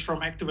practice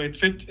from Activate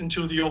fit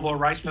into the overall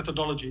RISE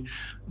methodology?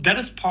 That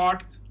is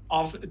part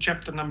of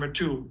chapter number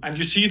 2. And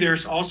you see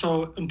there's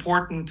also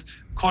important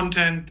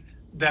content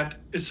that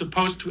is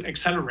supposed to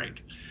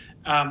accelerate.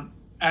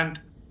 And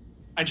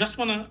I just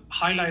want to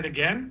highlight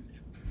again,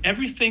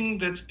 everything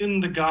that's in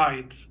the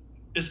guide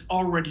is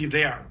already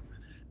there.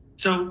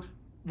 So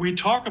we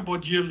talk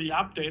about yearly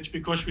updates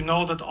because we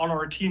know that all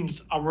our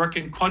teams are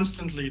working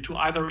constantly to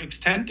either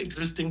extend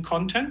existing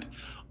content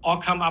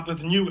or come up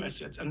with new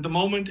assets. And the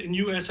moment a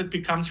new asset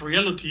becomes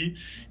reality,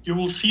 you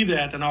will see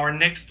that in our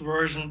next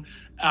version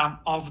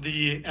of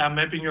the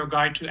Mapping Your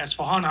Guide to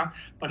S4HANA.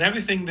 But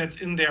everything that's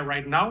in there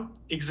right now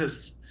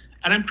exists.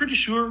 And I'm pretty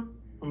sure,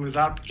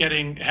 without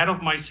getting ahead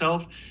of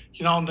myself,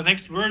 in the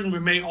next version, we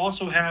may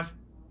also have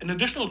an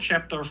additional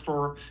chapter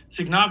for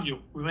Signavio.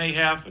 We may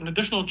have an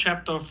additional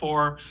chapter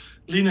for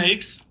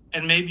Linux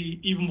and maybe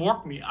even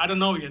WorkMe. I don't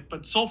know yet.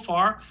 But so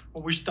far,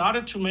 when we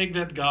started to make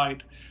that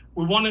guide,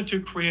 we wanted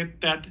to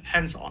create that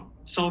hands-on.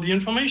 So the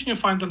information you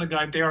find in the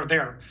guide, they are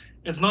there.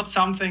 It's not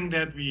something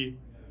that we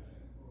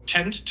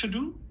tend to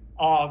do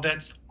or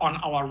that's on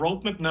our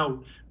roadmap.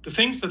 No. The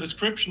things, the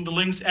description, the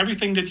links,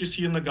 everything that you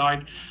see in the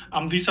guide,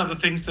 these are the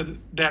things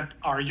that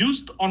are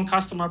used on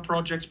customer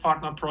projects,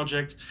 partner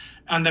projects,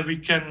 and that we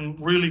can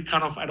really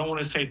I don't want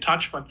to say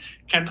touch, but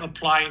can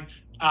apply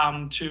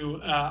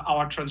to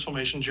our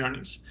transformation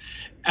journeys.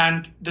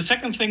 And the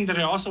second thing that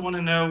I also want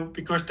to know,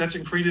 because that's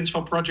ingredients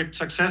for project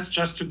success,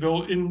 just to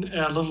go in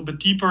a little bit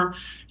deeper,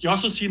 you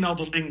also see now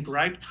the link,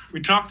 right?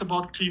 We talked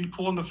about Clean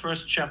Core in the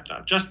first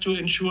chapter, just to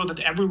ensure that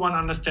everyone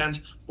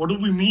understands what do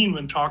we mean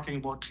when talking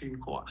about Clean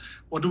Core?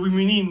 What do we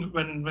mean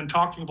when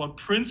talking about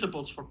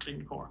principles for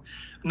Clean Core?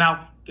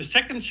 Now, the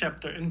second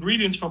chapter,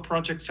 ingredients for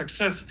project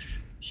success,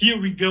 here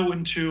we go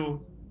into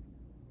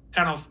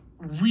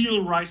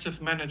real RISE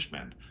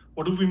management.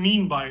 What do we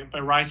mean by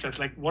RISE?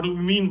 Like, what do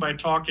we mean by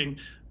talking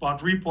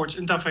about reports,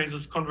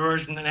 interfaces,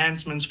 conversion,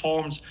 enhancements,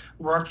 forms,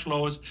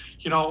 workflows?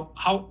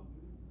 How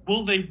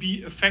will they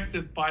be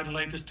affected by the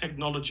latest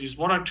technologies?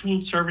 What are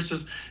tools,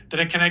 services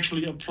that I can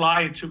actually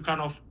apply to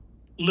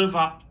live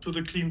up to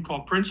the Clean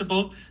Core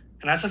principle?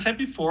 And as I said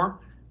before,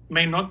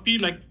 may not be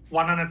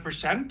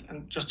 100%.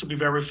 And just to be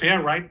very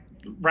fair,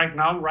 right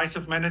now,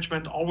 RISE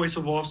management always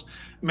involves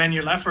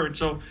manual effort.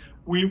 So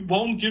we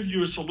won't give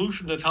you a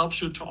solution that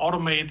helps you to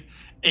automate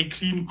a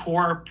Clean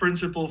Core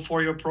principle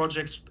for your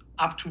projects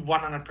up to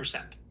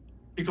 100%,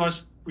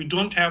 because we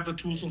don't have the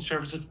tools and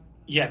services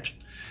yet.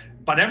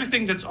 But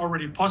everything that's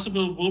already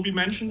possible will be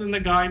mentioned in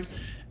the guide.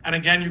 And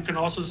again, you can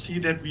also see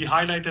that we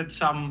highlighted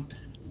some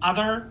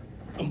other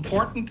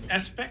important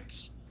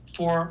aspects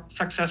for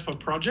successful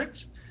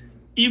projects,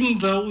 even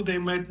though they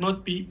might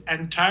not be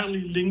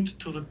entirely linked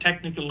to the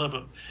technical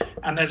level.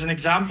 And as an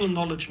example,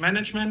 knowledge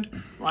management,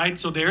 right?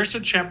 So there's a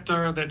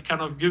chapter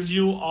that gives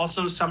you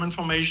also some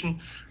information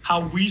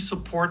how we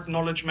support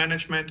knowledge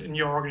management in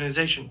your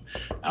organization,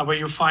 where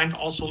you find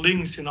also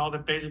links,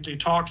 that basically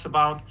talks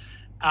about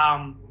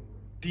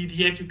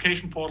the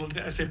education portal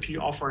that SAP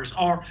offers,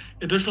 or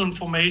additional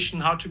information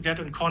how to get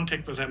in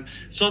contact with them.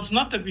 So it's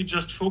not that we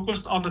just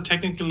focused on the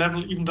technical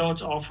level, even though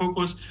it's our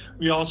focus,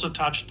 we also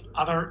touched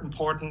other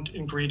important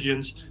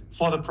ingredients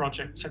for the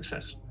project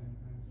success.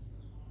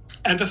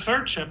 And the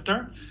third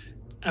chapter,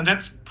 and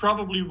that's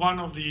probably one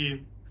of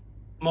the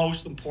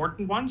most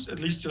important ones, at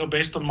least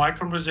based on my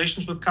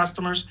conversations with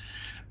customers,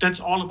 that's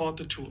all about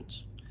the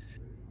tools.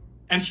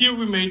 And here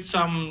we made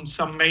some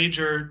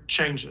major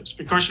changes,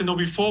 because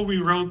before we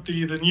wrote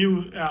the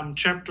new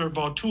chapter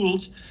about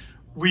tools,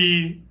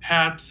 we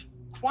had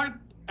quite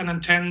an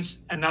intense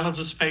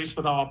analysis phase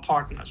with our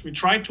partners. We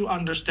tried to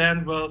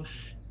understand, well,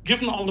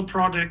 given all the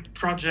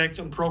projects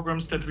and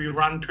programs that we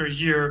run per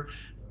year,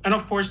 And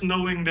of course,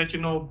 knowing that,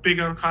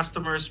 bigger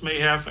customers may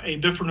have a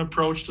different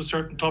approach to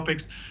certain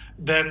topics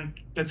than,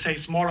 let's say,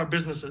 smaller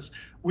businesses.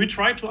 We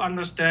try to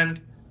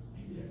understand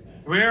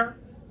where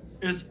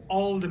is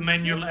all the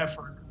manual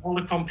effort, all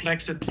the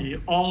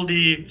complexity, all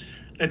the,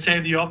 let's say,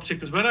 the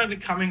obstacles, where are they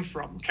coming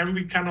from? Can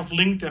we kind of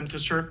link them to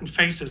certain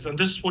phases? And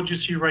this is what you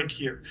see right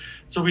here.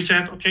 So we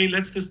said, okay,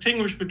 let's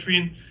distinguish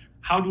between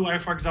how do I,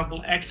 for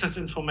example, access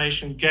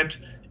information, get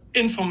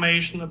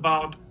information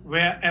about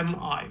where am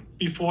I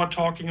before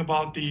talking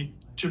about the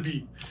to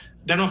be.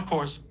 Then, of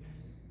course,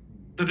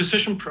 the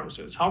decision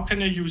process. How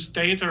can I use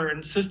data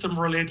and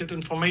system-related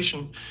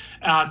information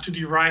to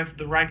derive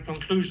the right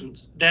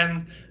conclusions?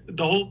 Then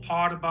the whole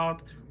part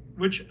about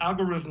which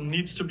algorithm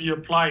needs to be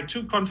applied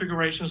to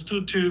configurations,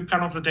 to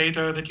kind of the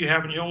data that you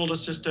have in your older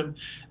system,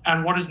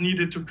 and what is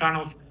needed to kind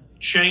of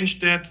change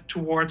that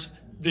towards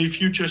the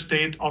future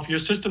state of your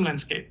system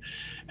landscape.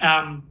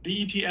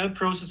 The ETL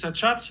process as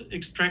such,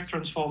 extract,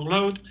 transform,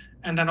 load,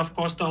 and then, of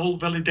course, the whole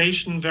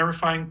validation,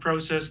 verifying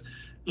process,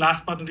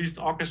 last but not least,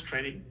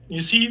 orchestrating.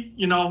 You see,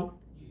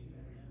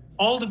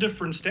 all the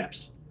different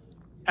steps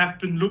have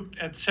been looked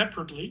at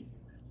separately.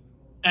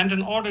 And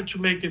in order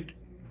to make it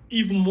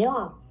even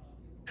more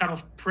kind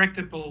of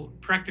practical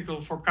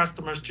for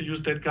customers to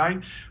use that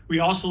guide, we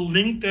also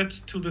linked that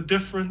to the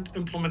different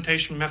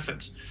implementation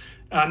methods.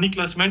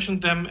 Niclas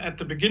mentioned them at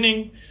the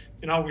beginning.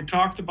 We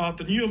talked about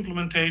the new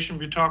implementation,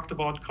 we talked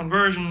about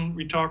conversion,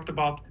 we talked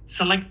about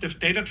selective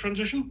data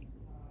transition,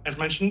 as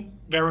mentioned,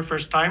 very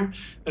first time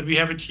that we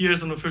have it here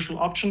as an official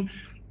option.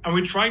 And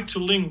we tried to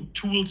link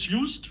tools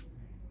used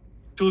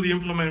to the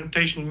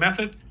implementation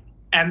method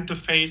and the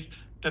phase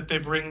that they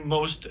bring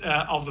most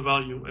of the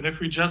value. And if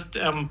we just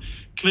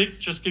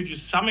just give you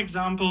some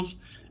examples,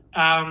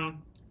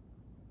 some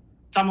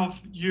of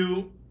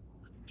you,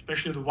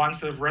 especially the ones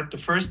that have read the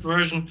first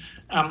version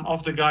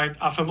of the guide,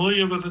 are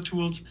familiar with the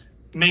tools.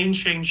 Main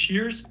change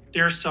here,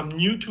 there's some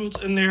new tools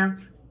in there.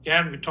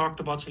 Again, we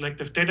talked about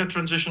selective data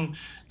transition.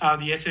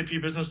 The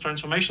SAP Business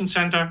Transformation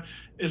Center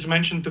is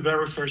mentioned the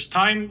very first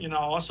time.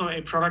 Also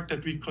a product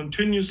that we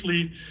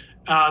continuously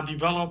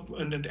develop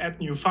and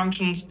add new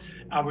functions.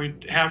 We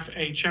have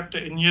a chapter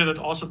in here that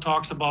also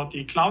talks about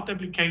the cloud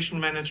application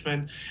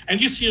management.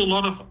 And you see a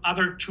lot of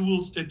other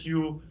tools that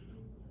you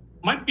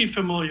might be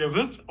familiar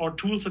with, or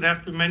tools that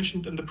have been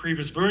mentioned in the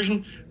previous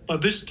version.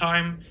 But this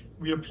time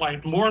we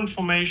applied more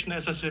information.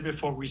 As I said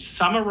before, we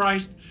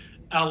summarized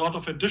a lot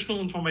of additional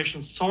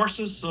information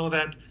sources so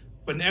that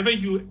whenever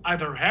you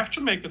either have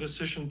to make a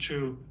decision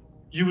to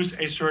use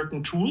a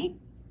certain tool,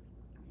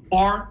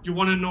 or you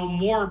want to know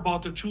more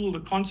about the tool, the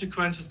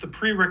consequences, the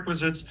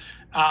prerequisites,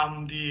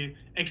 the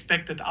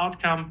expected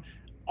outcome,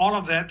 all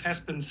of that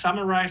has been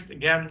summarized,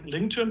 again,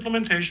 linked to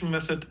implementation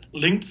method,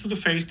 linked to the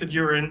phase that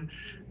you're in,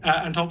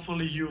 and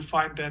hopefully you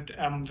find that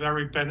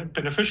very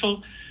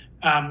beneficial.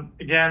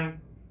 Again,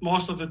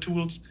 most of the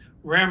tools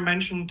were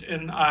mentioned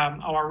in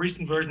our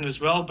recent version as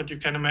well, but you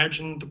can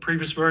imagine the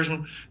previous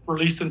version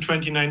released in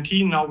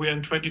 2019. Now we're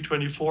in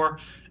 2024.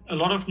 A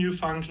lot of new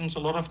functions, a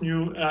lot of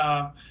new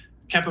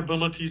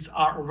capabilities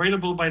are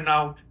available by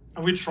now,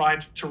 and we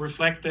tried to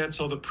reflect that.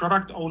 So the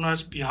product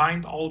owners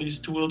behind all these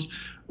tools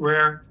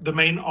were the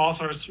main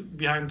authors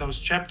behind those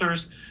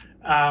chapters.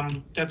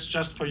 That's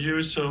just for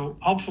you. So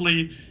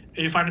hopefully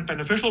you find it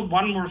beneficial.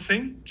 One more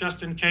thing,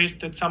 just in case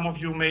that some of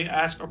you may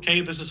ask, okay,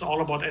 this is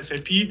all about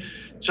SAP.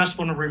 Just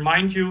want to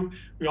remind you,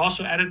 we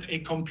also added a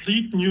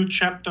complete new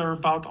chapter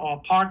about our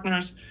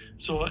partners.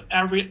 So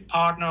every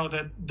partner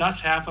that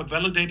does have a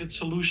validated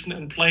solution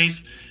in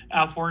place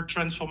for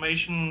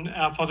transformation,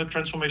 for the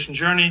transformation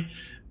journey,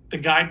 the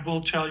guide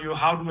will tell you,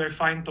 how do I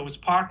find those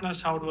partners?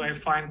 How do I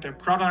find their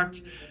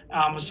products?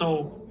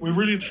 So we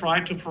really try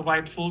to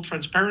provide full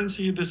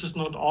transparency. This is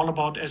not all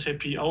about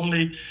SAP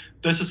only.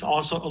 This is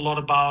also a lot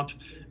about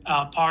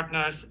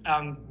partners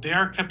and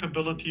their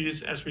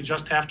capabilities, as we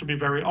just have to be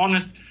very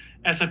honest.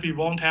 SAP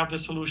won't have the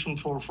solution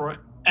for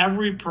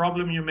every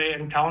problem you may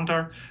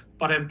encounter,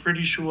 but I'm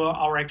pretty sure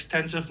our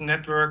extensive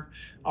network,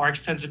 our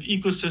extensive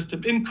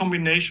ecosystem in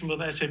combination with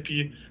SAP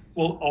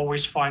will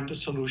always find a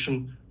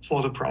solution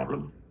for the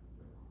problem.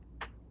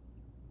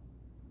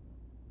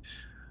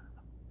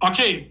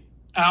 Okay,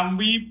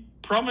 we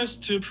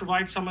promised to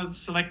provide some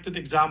selected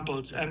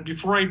examples. And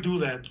before I do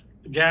that,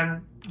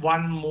 again,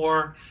 one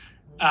more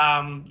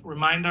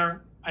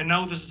reminder. I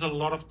know this is a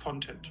lot of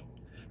content.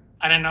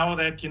 And I know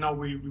that,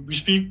 we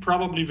speak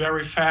probably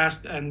very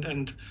fast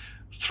and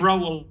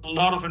throw a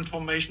lot of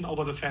information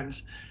over the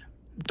fence.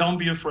 Don't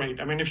be afraid.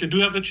 I mean, if you do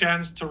have the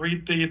chance to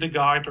read the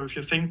guide, or if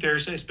you think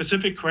there's a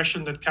specific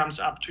question that comes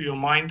up to your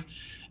mind,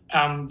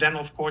 then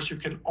of course you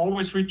can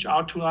always reach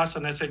out to us.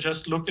 And as I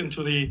just look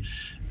into the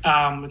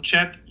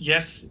chat,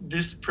 yes,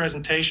 this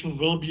presentation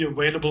will be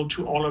available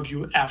to all of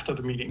you after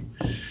the meeting.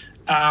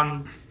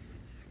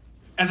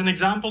 As an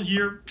example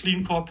here,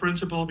 clean core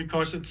principle,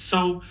 because it's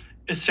so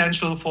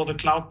essential for the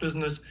cloud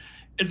business.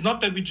 it's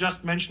not that we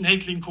just mention, hey,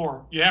 clean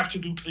core, you have to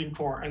do clean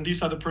core, and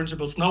these are the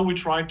principles. No, we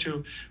try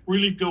to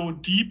really go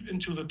deep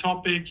into the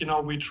topic.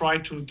 We try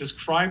to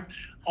describe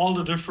all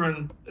the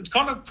different, it's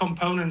kind of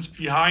components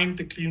behind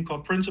the clean core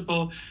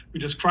principle. We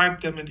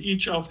describe them in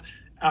each of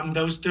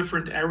those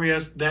different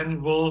areas.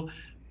 Then will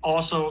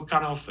also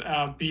kind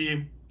of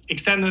be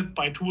extended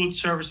by tools,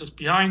 services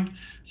behind,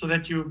 so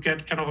that you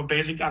get kind of a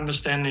basic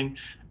understanding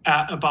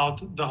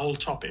about the whole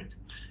topic.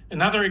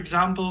 Another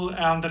example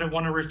that I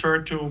want to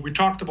refer to, we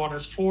talked about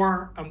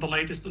S4 and the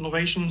latest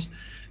innovations.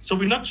 So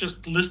we not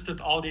just listed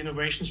all the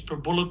innovations per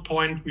bullet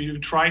point, we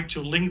tried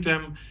to link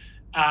them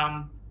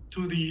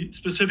to the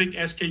specific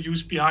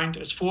SKUs behind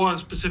S4,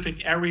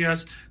 specific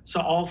areas.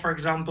 So all, for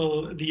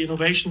example, the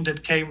innovation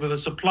that came with a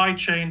supply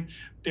chain,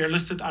 they're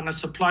listed under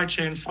supply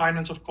chain.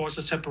 Finance, of course,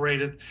 is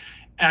separated.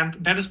 And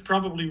that is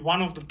probably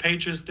one of the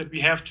pages that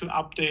we have to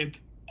update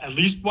at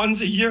least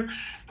once a year,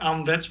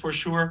 that's for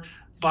sure.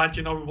 But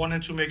we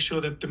wanted to make sure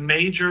that the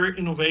major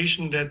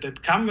innovation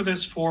that come with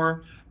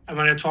S4, and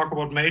when I talk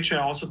about major,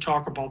 I also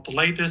talk about the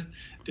latest,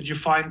 that you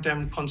find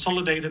them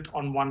consolidated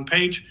on one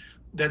page.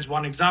 That's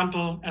one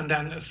example. And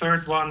then a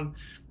third one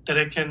that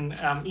I can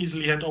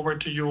easily hand over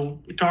to you.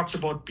 We talked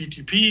about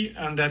BTP,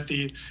 and that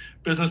the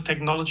business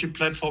technology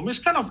platform is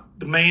kind of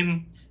the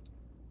main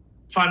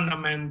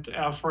fundament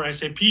for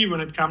SAP when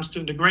it comes to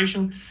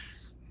integration.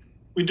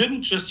 We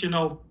didn't just,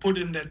 put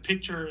in that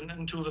picture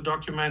into the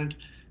document,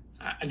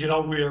 and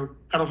we're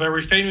kind of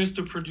very famous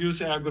to produce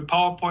good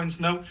PowerPoints.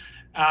 No,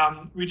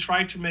 we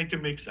try to make a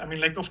mix. I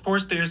mean, of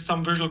course, there's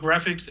some visual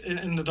graphics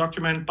in the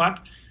document, but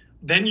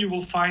then you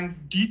will find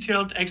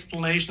detailed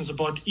explanations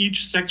about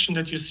each section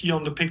that you see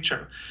on the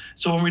picture.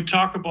 So when we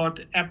talk about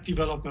app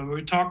development, when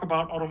we talk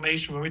about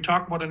automation, when we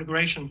talk about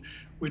integration,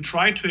 we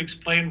try to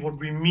explain what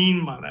we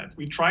mean by that.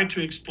 We try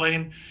to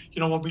explain,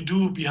 what we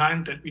do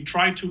behind that. We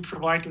try to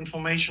provide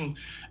information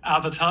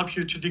that help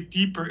you to dig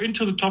deeper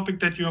into the topic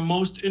that you're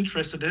most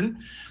interested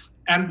in.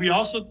 And we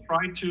also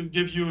try to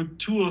give you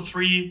 2 or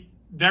 3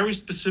 very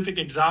specific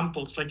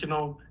examples.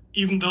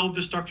 Even though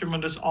this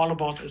document is all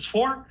about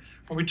S4,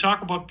 when we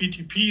talk about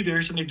BTP,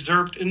 there's an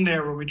excerpt in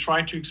there where we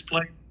try to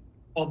explain,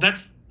 well,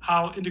 that's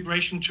how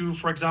integration to,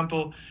 for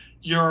example,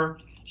 your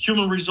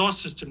human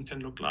resource system can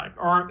look like.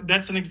 Or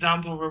that's an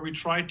example where we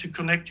try to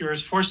connect your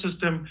S4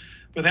 system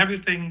with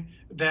everything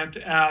that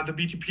the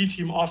BTP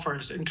team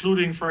offers,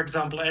 including, for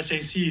example,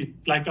 SAC,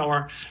 like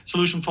our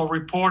solution for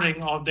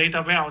reporting or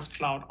data warehouse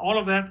cloud. All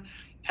of that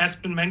has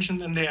been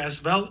mentioned in there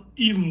as well,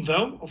 even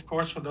though, of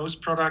course, for those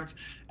products,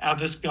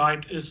 this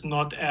guide is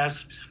not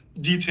as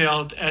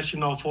detailed as,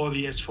 for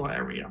the S4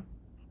 area.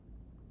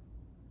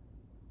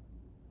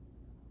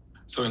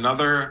 So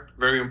another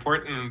very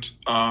important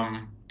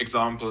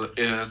example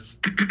is,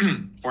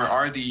 or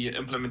are the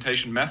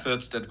implementation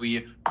methods that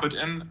we put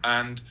in,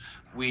 and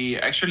we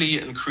actually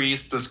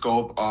increased the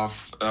scope of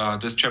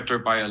this chapter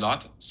by a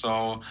lot.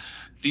 So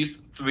these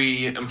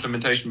 3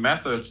 implementation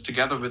methods,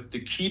 together with the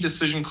key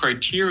decision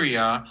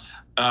criteria,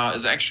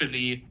 is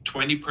actually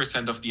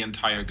 20% of the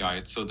entire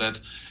guide, so that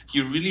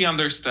you really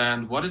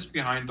understand what is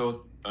behind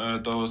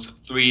those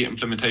 3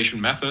 implementation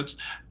methods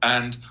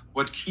and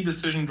what key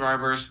decision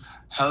drivers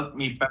help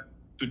me best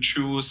to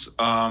choose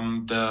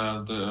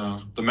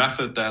the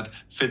method that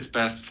fits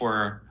best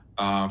for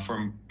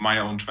my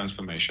own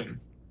transformation.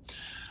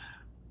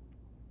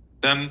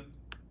 Then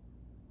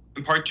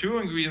in part 2,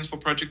 ingredients for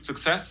project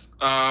success,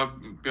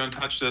 Bjorn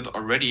touched it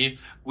already.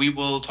 We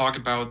will talk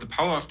about the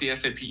power of the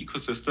SAP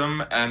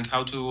ecosystem and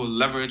how to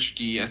leverage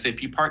the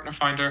SAP Partner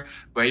Finder,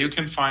 where you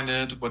can find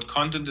it, what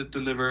content it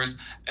delivers,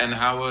 and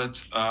how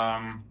it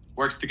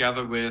works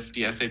together with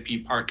the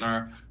SAP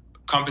Partner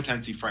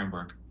Competency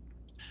Framework.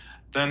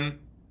 Then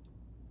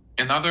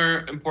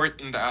another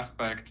important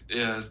aspect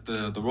is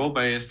the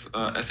role-based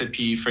SAP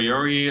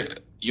Fiori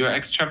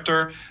UX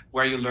chapter,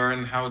 where you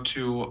learn how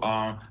to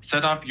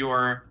set up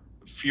your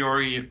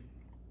Fiori,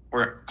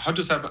 or how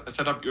to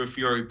set up your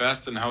Fiori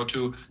best, and how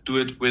to do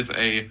it with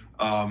a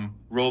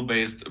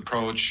role-based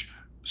approach,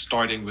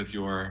 starting with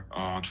your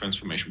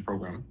transformation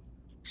program.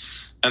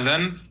 And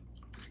then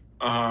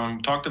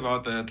talked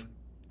about that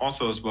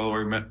also as well,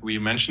 or we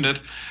mentioned it.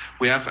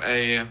 We have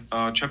a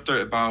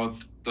chapter about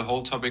the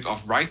whole topic of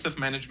RICEF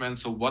management.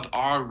 So what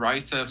are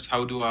RICEFs?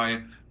 How do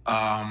I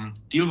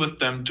deal with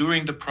them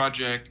during the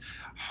project?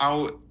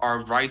 How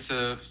are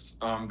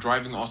RICEFs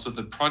driving also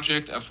the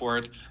project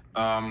effort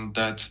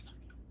that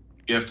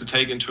you have to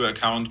take into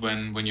account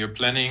when you're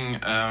planning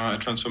a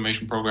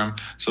transformation program?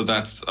 So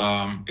that's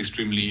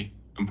extremely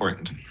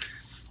important.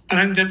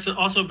 And that's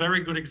also a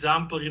very good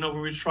example,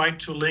 where we try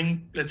to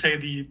link, let's say,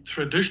 the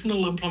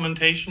traditional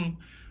implementation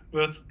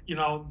with,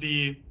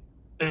 the,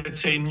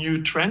 let's say,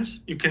 new trends.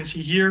 You can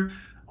see here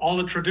all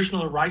the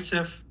traditional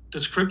RICEF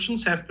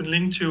descriptions have been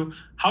linked to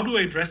how do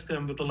I address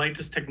them with the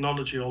latest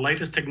technology, or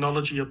latest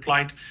technology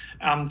applied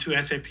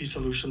to SAP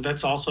solution.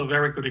 That's also a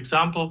very good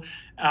example.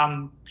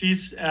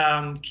 Please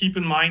keep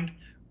in mind,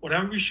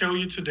 whatever we show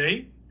you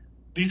today,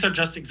 these are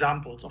just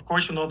examples. Of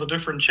course, the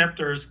different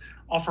chapters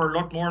offer a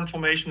lot more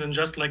information than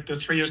just like the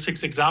 3 or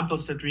 6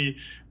 examples that we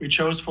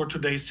chose for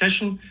today's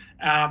session.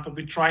 But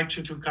we try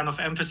to kind of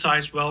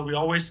emphasize, well, we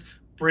always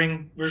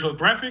bring visual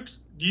graphics,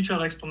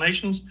 detailed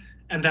explanations,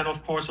 and then,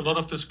 of course, a lot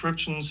of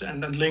descriptions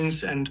and then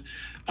links and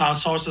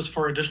sources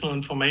for additional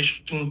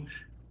information.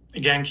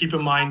 Again, keep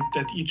in mind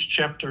that each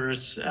chapter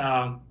is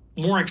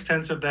more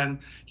extensive than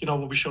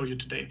what we show you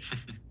today.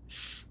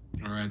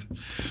 All right.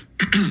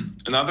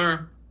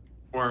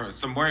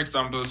 Some more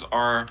examples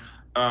are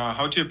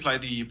how to apply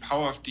the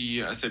power of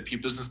the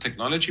SAP Business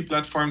Technology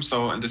Platform.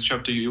 So in this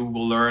chapter, you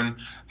will learn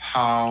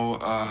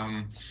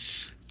how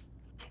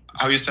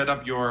you set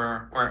up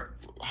or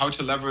how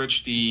to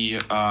leverage the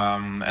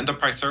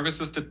enterprise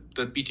services that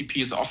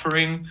BTP is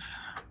offering.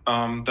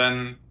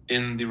 Then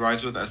in the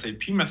Rise with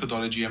SAP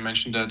methodology, I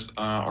mentioned that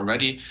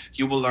already,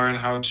 you will learn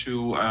how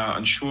to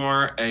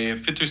ensure a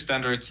fit to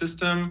standard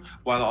system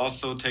while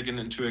also taking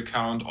into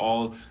account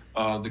all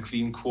the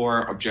clean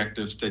core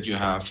objectives that you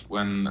have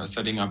when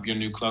setting up your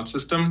new cloud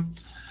system.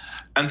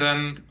 And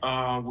then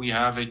we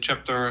have a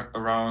chapter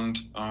around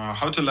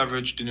how to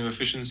leverage the new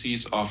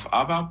efficiencies of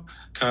ABAP,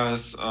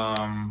 because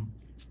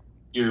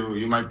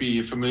you might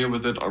be familiar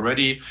with it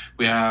already.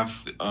 We have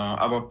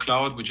ABAP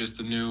Cloud, which is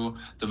the new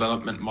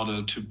development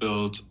model to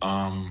build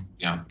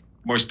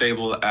more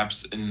stable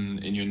apps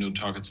in your new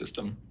target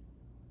system.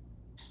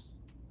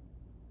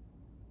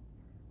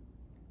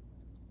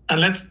 And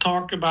let's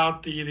talk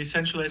about the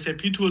essential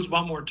SAP tools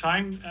one more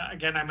time.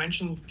 Again, I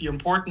mentioned the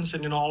importance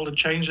and all the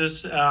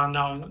changes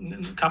now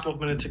a couple of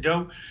minutes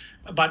ago,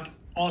 but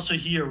also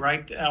here,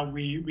 right?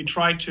 We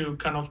try to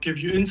kind of give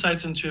you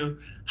insights into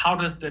how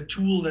does the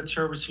tool, that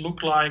service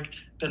look like,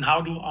 then how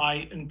do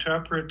I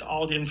interpret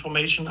all the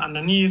information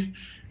underneath.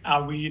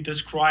 We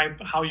describe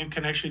how you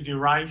can actually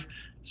derive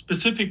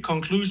specific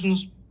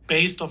conclusions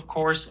based, of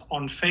course,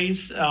 on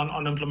phase,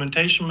 on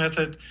implementation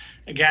method.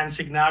 Again,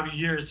 Signavio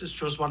here is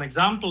just one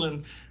example.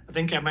 And I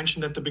think I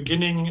mentioned at the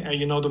beginning,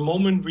 the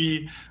moment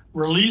we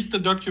released the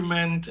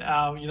document,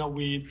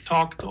 we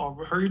talked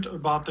or heard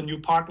about the new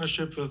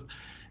partnership with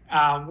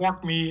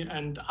WalkMe,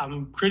 and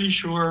I'm pretty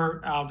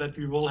sure that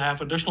we will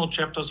have additional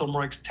chapters or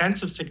more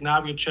extensive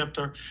Signavio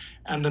chapter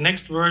and the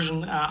next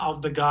version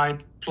of the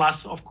guide,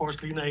 plus, of course,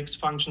 LeanIX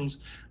functions.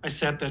 I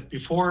said that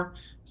before.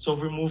 So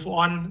if we move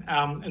on,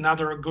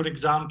 another good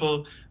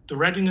example, the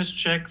readiness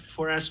check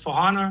for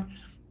S4HANA.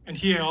 And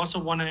here I also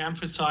want to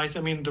emphasize,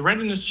 the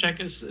readiness check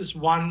is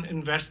one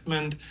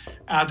investment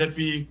that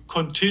we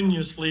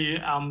continuously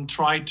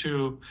try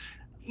to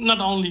not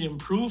only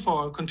improve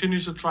or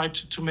continues to try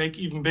to make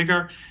even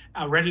bigger.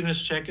 Readiness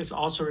check is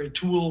also a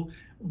tool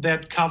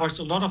that covers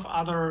a lot of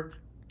other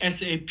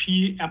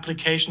SAP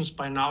applications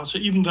by now. So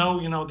even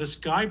though this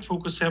guide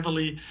focuses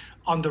heavily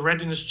on the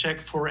readiness check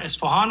for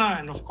S4HANA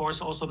and of course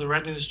also the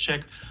readiness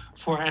check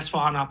for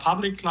S4HANA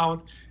public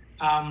cloud,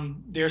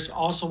 there's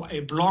also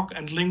a blog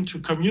and link to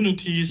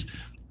communities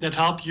that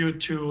help you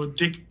to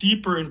dig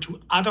deeper into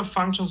other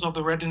functions of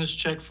the readiness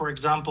check. For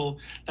example,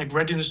 like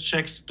readiness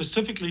check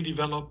specifically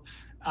developed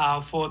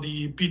for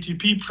the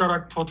BTP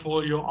product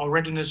portfolio, or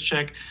readiness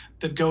check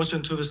that goes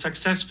into the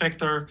success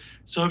factor.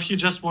 So if you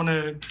just want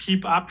to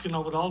keep up, with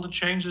all the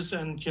changes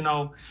and,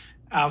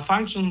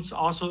 functions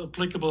also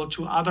applicable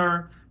to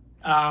other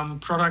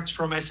products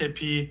from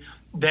SAP,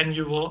 then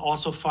you will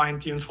also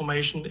find the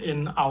information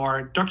in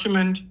our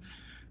document.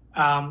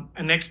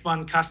 And next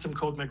one, custom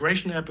code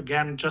migration app.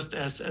 Again, just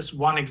as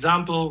one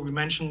example, we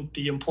mentioned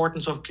the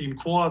importance of clean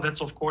core. That's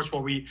of course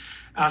where we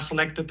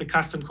selected the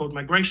custom code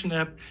migration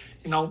app.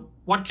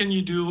 What can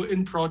you do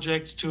in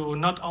projects to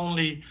not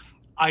only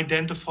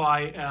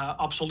identify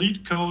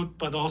obsolete code,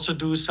 but also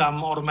do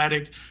some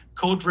automatic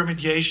code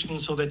remediation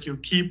so that you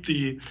keep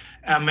the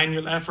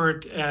manual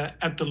effort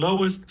at the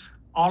lowest.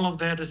 All of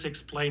that is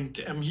explained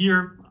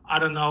here. I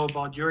don't know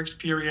about your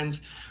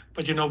experience,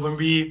 but when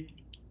we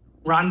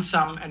run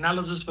some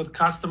analysis with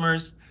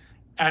customers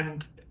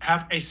and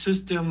have a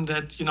system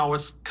that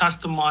is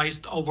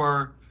customized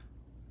over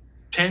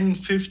 10,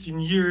 15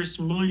 years,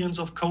 millions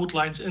of code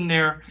lines in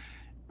there,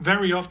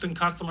 very often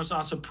customers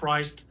are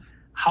surprised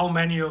how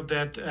many of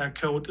that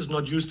code is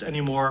not used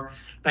anymore.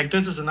 Like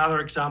this is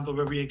another example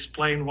where we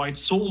explain why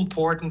it's so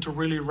important to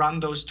really run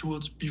those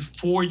tools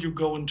before you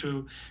go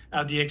into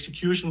the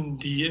execution.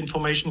 The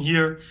information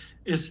here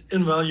is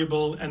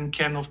invaluable and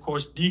can, of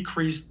course,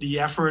 decrease the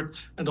effort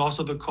and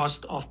also the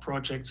cost of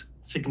projects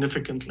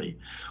significantly.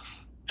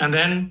 And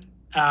then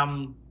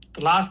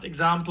the last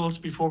examples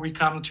before we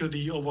come to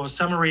the overall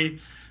summary.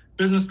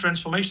 Business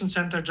Transformation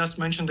Center, just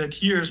mentioned that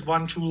here is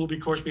one tool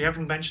because we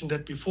haven't mentioned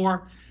that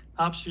before.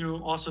 Helps you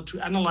also to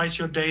analyze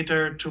your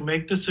data, to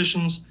make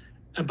decisions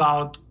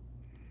about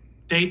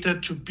data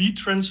to be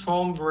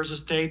transformed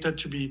versus data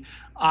to be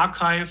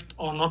archived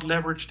or not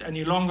leveraged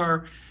any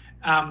longer.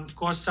 Of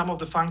course, some of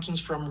the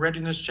functions from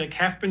Readiness Check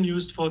have been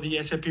used for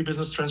the SAP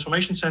Business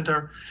Transformation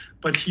Center,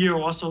 but here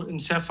also in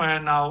Sapphire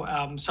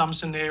now, some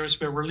scenarios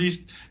were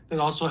released that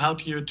also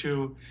help you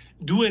to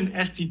do an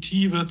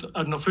SDT with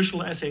an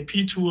official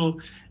SAP tool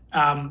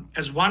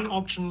As one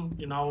option,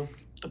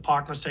 the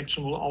partner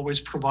section will always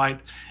provide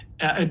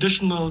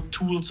additional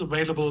tools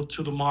available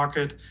to the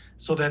market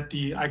so that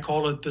I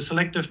call it the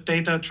selective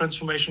data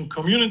transformation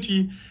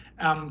community,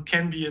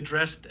 can be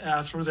addressed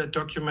through that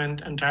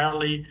document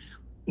entirely.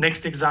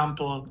 Next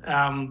example,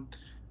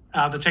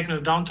 the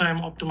technical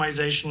downtime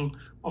optimization,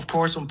 of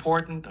course,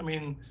 important. I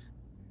mean,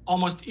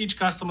 almost each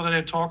customer that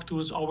I talk to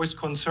is always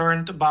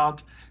concerned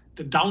about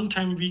the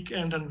downtime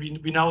weekend, and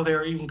we know there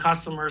are even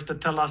customers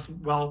that tell us,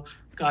 well,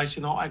 guys,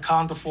 I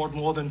can't afford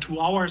more than 2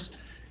 hours.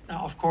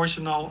 Of course,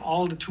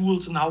 all the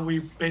tools and how we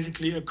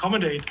basically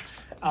accommodate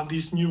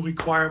these new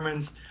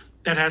requirements,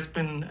 that has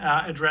been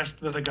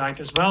addressed with a guide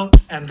as well.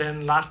 And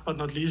then last but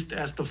not least,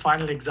 as the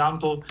final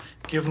example,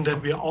 given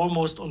that we are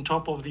almost on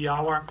top of the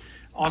hour,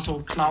 also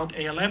cloud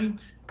ALM,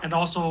 and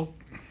also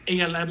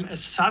ALM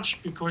as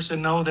such, because I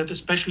know that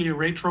especially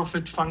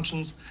retrofit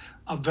functions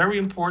are very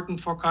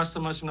important for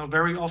customers.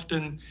 Very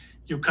often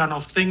you kind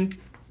of think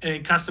a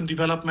custom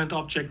development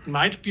object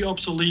might be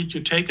obsolete,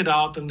 you take it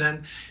out, and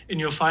then in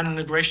your final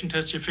integration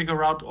test, you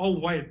figure out, oh,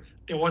 wait,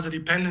 there was a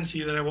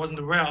dependency that I wasn't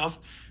aware of.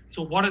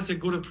 So what is a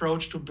good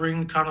approach to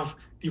bring kind of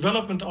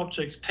development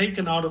objects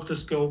taken out of the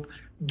scope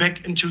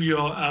back into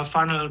your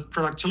final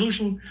product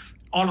solution?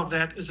 All of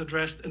that is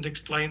addressed and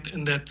explained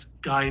in that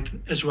guide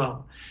as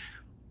well.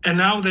 And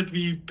now that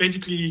we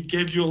basically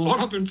gave you a lot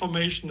of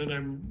information, and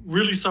I'm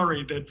really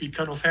sorry that we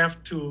kind of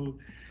have to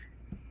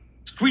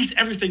squeeze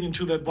everything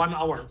into that 1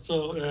 hour.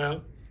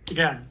 So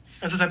again,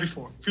 as I said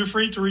before, feel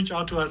free to reach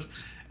out to us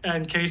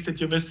in case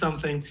that you missed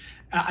something.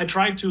 I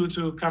tried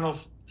to kind of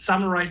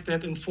summarize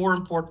that in 4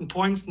 important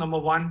points. Number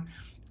 1,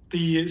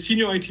 the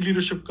Senior IT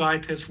Leadership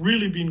Guide has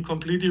really been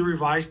completely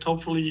revised.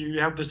 Hopefully you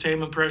have the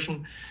same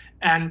impression.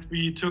 And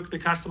we took the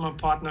customer and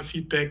partner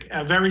feedback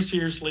very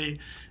seriously.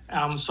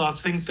 So I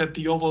think that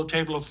the overall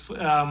table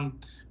of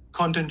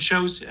content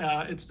shows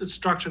it's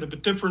structured a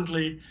bit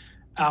differently.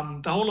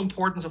 The whole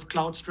importance of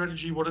cloud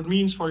strategy, what it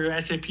means for your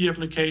SAP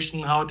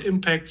application, how it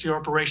impacts your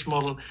operation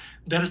model,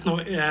 that is now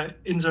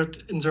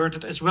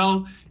inserted as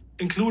well,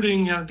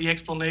 including the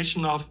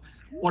explanation of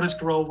what is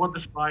grow, what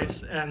is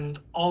rise, and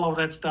all of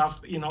that stuff,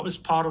 is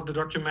part of the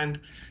document.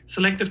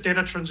 Selective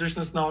data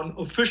transition is now an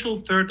official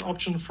 3rd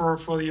option for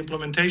the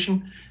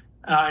implementation.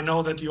 I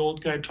know that the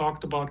old guy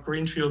talked about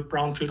greenfield,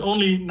 brownfield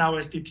only. Now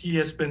SDT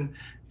has been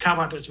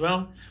covered as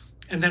well.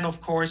 And then,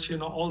 of course,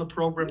 all the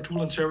program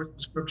tool and service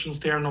descriptions,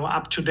 they are now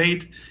up to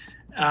date.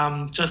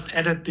 Just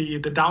added the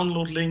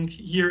download link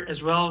here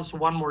as well. So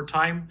one more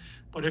time.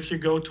 But if you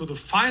go to the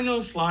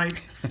final slide,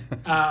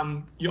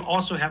 you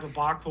also have a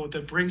barcode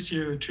that brings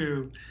you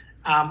to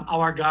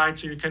our guide,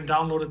 so you can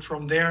download it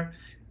from there.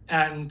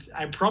 And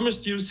I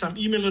promised you some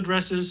email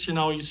addresses.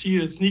 You see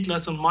it's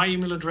Niclas on my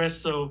email address.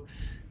 So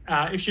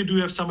if you do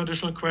have some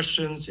additional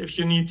questions, if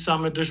you need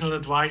some additional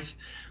advice,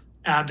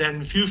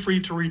 then feel free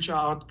to reach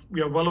out.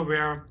 We are well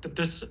aware that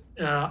this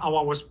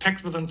hour was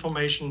packed with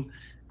information.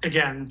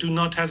 Again, do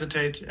not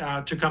hesitate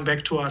to come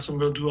back to us, and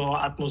we'll do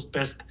our utmost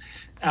best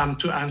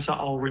to answer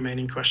all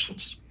remaining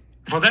questions.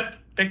 For that,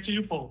 back to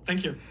you, Paul.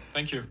 Thank you.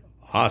 Thank you.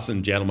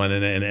 Awesome, gentlemen,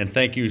 and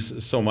thank you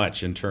so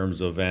much in terms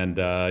of, and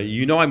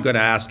I'm going to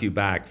ask you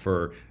back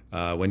for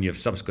when you have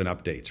subsequent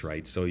updates,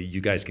 right? So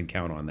you guys can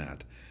count on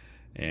that.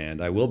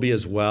 And I will be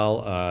as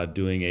well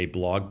doing a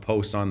blog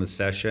post on the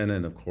session,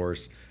 and of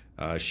course,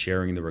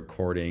 sharing the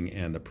recording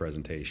and the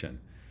presentation.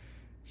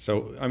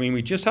 So,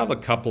 we just have a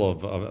couple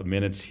of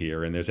minutes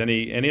here, and there's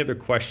any other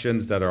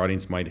questions that our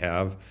audience might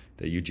have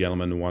that you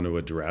gentlemen want to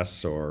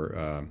address,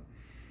 or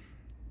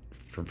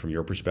from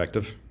your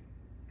perspective,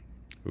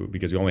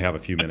 because we only have a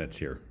few minutes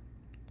here.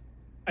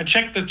 I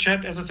checked the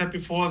chat, as I said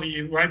before.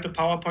 The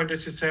PowerPoint,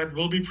 as you said,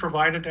 will be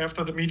provided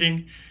after the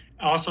meeting.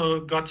 I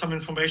also got some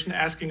information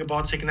asking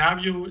about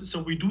Signavio. So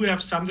we do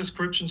have some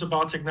descriptions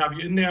about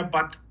Signavio in there,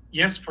 but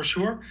yes, for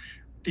sure,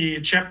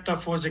 the chapter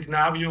for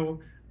Signavio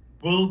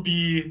will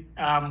be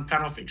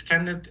kind of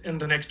extended in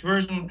the next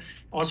version.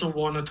 Also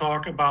want to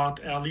talk about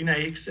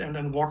LeanIX and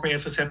then WalkMe,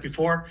 as I said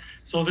before.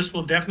 So this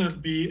will definitely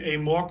be a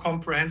more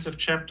comprehensive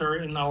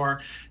chapter in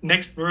our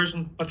next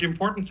version. But the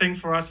important thing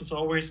for us is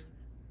always,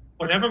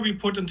 whatever we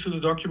put into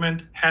the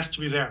document has to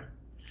be there.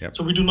 Yep.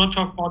 So we do not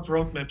talk about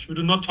roadmaps. We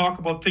do not talk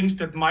about things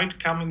that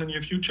might come in the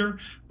near future.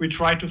 We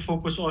try to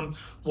focus on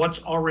what's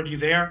already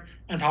there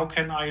and how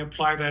can I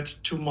apply that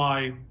to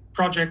my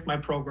project, my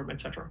program,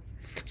 etc.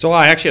 So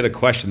I actually had a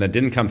question that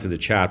didn't come through the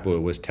chat, but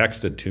it was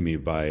texted to me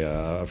by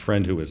a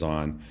friend who was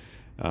on.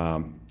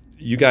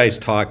 You guys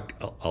talk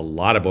a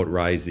lot about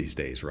RISE these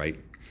days, right?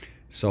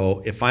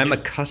 So if I'm a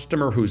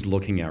customer who's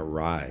looking at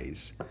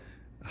RISE,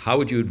 how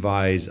would you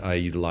advise I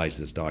utilize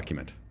this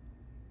document?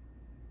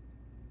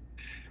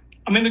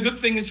 The good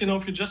thing is,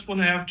 if you just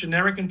want to have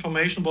generic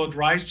information about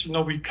RISE,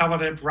 we cover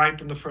that right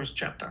in the first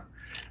chapter.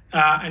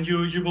 And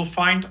you will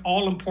find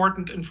all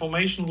important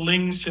information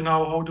links,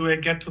 how do I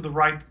get to the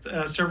right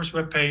service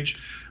web page?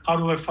 How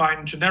do I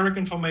find generic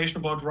information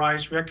about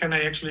RISE? Where can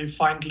I actually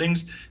find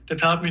links that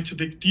help me to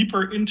dig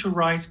deeper into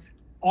RISE?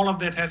 All of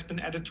that has been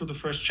added to the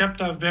first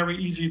chapter. Very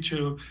easy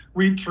to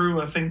read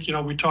through. I think,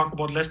 we talk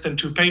about less than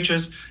 2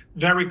 pages,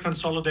 very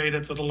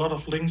consolidated with a lot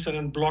of links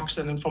and blocks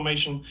and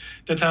information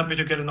that help me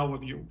to get an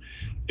overview.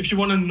 If you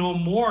want to know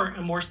more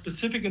and more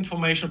specific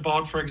information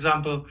about, for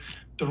example,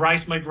 the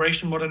RISE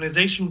Migration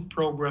Modernization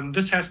Program,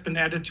 this has been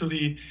added to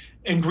the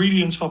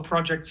ingredients for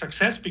project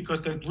success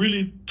because that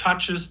really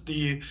touches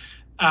the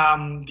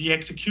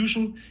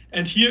execution.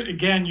 And here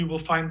again, you will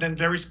find then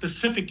very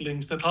specific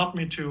links that help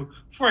me to,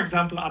 for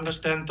example,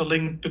 understand the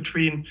link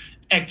between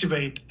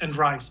Activate and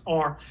RISE,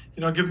 or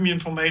give me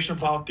information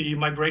about the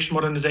migration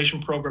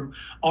modernization program.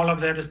 All of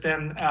that is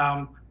then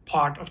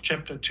part of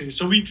chapter 2.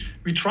 So we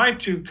try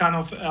to kind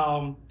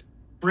of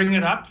bring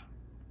it up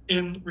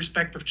in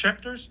respective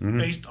chapters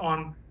based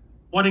on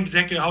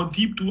how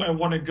deep do I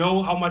want to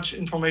go, how much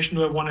information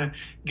do I want to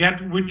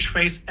get, which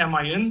phase am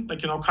I in?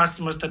 Like,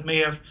 customers that may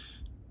have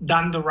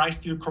done the RISE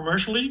deal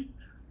commercially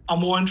are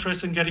more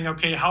interested in getting,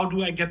 okay, how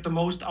do I get the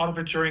most out of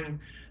it during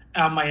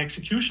my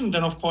execution?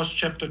 Then, of course,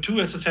 chapter 2,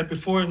 as I said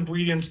before,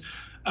 ingredients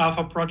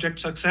for project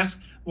success,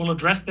 will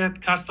address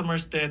that.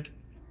 Customers that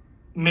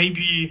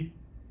maybe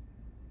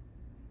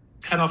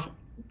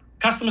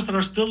customers that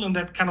are still in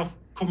that kind of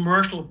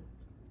commercial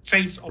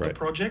phase of the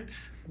project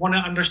want to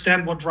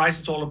understand what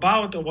RISE is all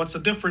about or what's the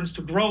difference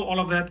to grow, all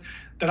of that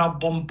are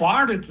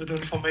bombarded with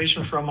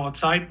information from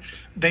outside.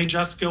 They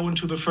just go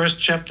into the first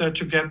chapter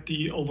to get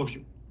the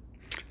overview.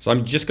 So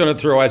I'm just going to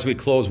throw, as we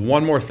close,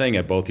 one more thing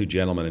at both you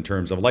gentlemen in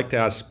terms of, I'd like to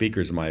ask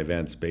speakers in my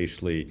events,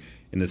 basically,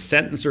 in a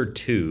sentence or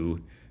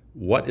two,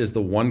 what is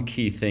the one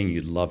key thing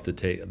you'd love to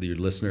take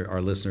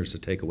our listeners to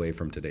take away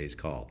from today's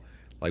call?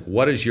 Like,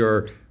 what is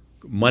your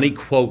money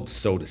quote,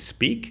 so to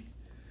speak?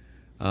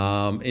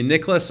 And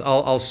Niclas,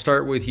 I'll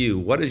start with you.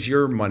 What is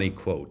your money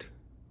quote?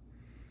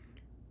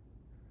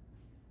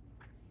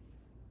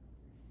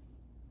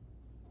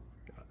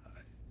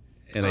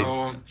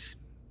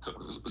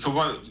 So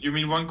what you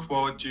mean? One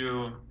quote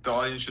the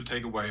audience should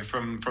take away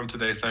from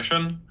today's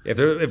session? If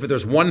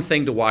there's one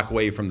thing to walk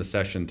away from the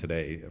session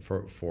today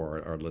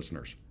for our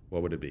listeners,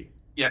 what would it be?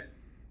 Yeah,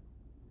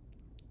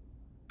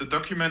 the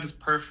document is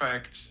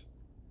perfect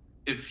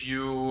if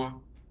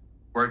you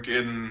work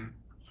in,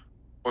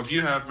 or if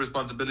you have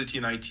responsibility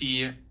in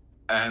IT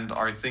and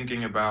are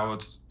thinking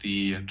about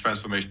the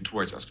transformation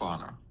towards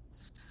S/4HANA.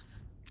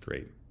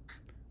 Great.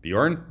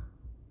 Bjorn?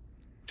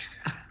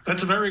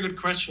 That's a very good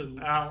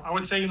question. I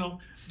would say,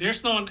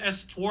 there's no an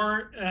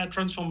S4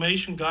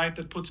 transformation guide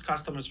that puts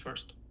customers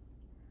first.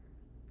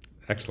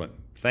 Excellent.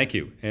 Thank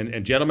you.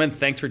 And gentlemen,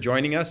 thanks for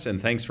joining us,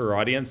 and thanks for our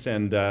audience.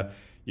 And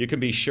you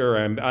can be sure,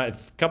 a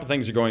couple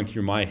things are going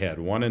through my head.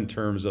 One, in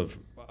terms of,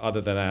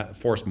 other than that,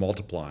 force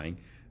multiplying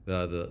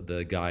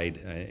the guide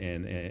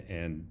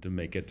and to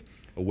make it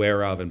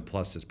aware of, and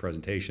plus this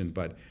presentation.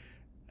 But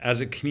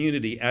as a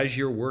community, as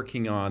you're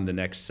working on the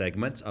next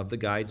segments of the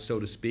guide, so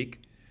to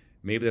speak,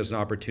 maybe there's an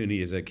opportunity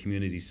as a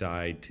community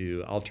side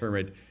to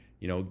alternate,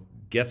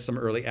 get some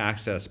early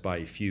access by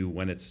a few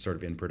when it's sort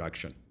of in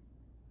production.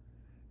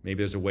 Maybe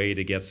there's a way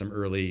to get some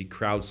early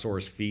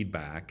crowdsourced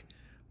feedback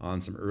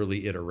on some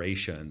early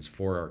iterations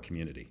for our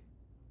community.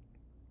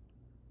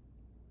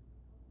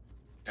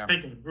 Yeah.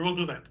 Thank you. We will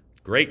do that.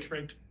 Great.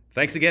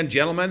 Thanks again,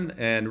 gentlemen,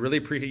 and really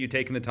appreciate you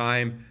taking the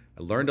time.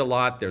 I learned a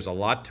lot. There's a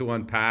lot to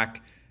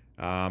unpack.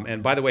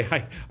 And by the way,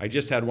 I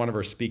just had one of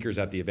our speakers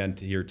at the event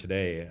here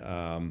today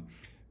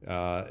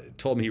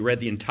told me he read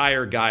the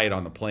entire guide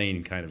on the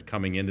plane kind of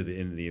coming into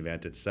the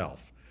event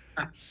itself.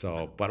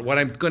 So, but what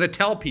I'm going to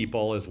tell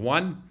people is,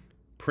 one,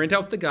 print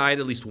out the guide,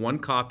 at least one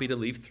copy to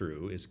leave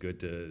through is good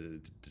to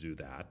do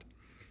that.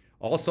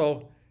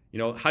 Also,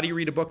 how do you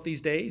read a book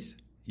these days?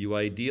 You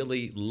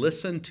ideally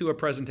listen to a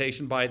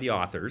presentation by the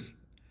authors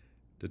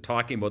to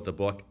talking about the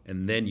book,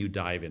 and then you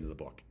dive into the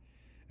book.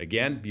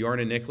 Again, Bjorn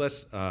and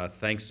Niclas,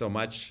 thanks so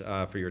much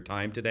for your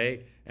time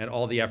today and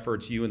all the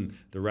efforts you and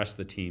the rest of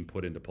the team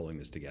put into pulling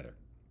this together.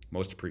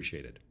 Most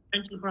appreciated.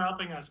 Thank you for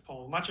helping us,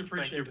 Paul. Much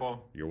appreciated. Thank you,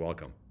 Paul. You're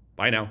welcome.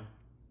 Bye now.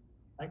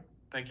 Bye.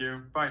 Thank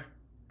you. Bye.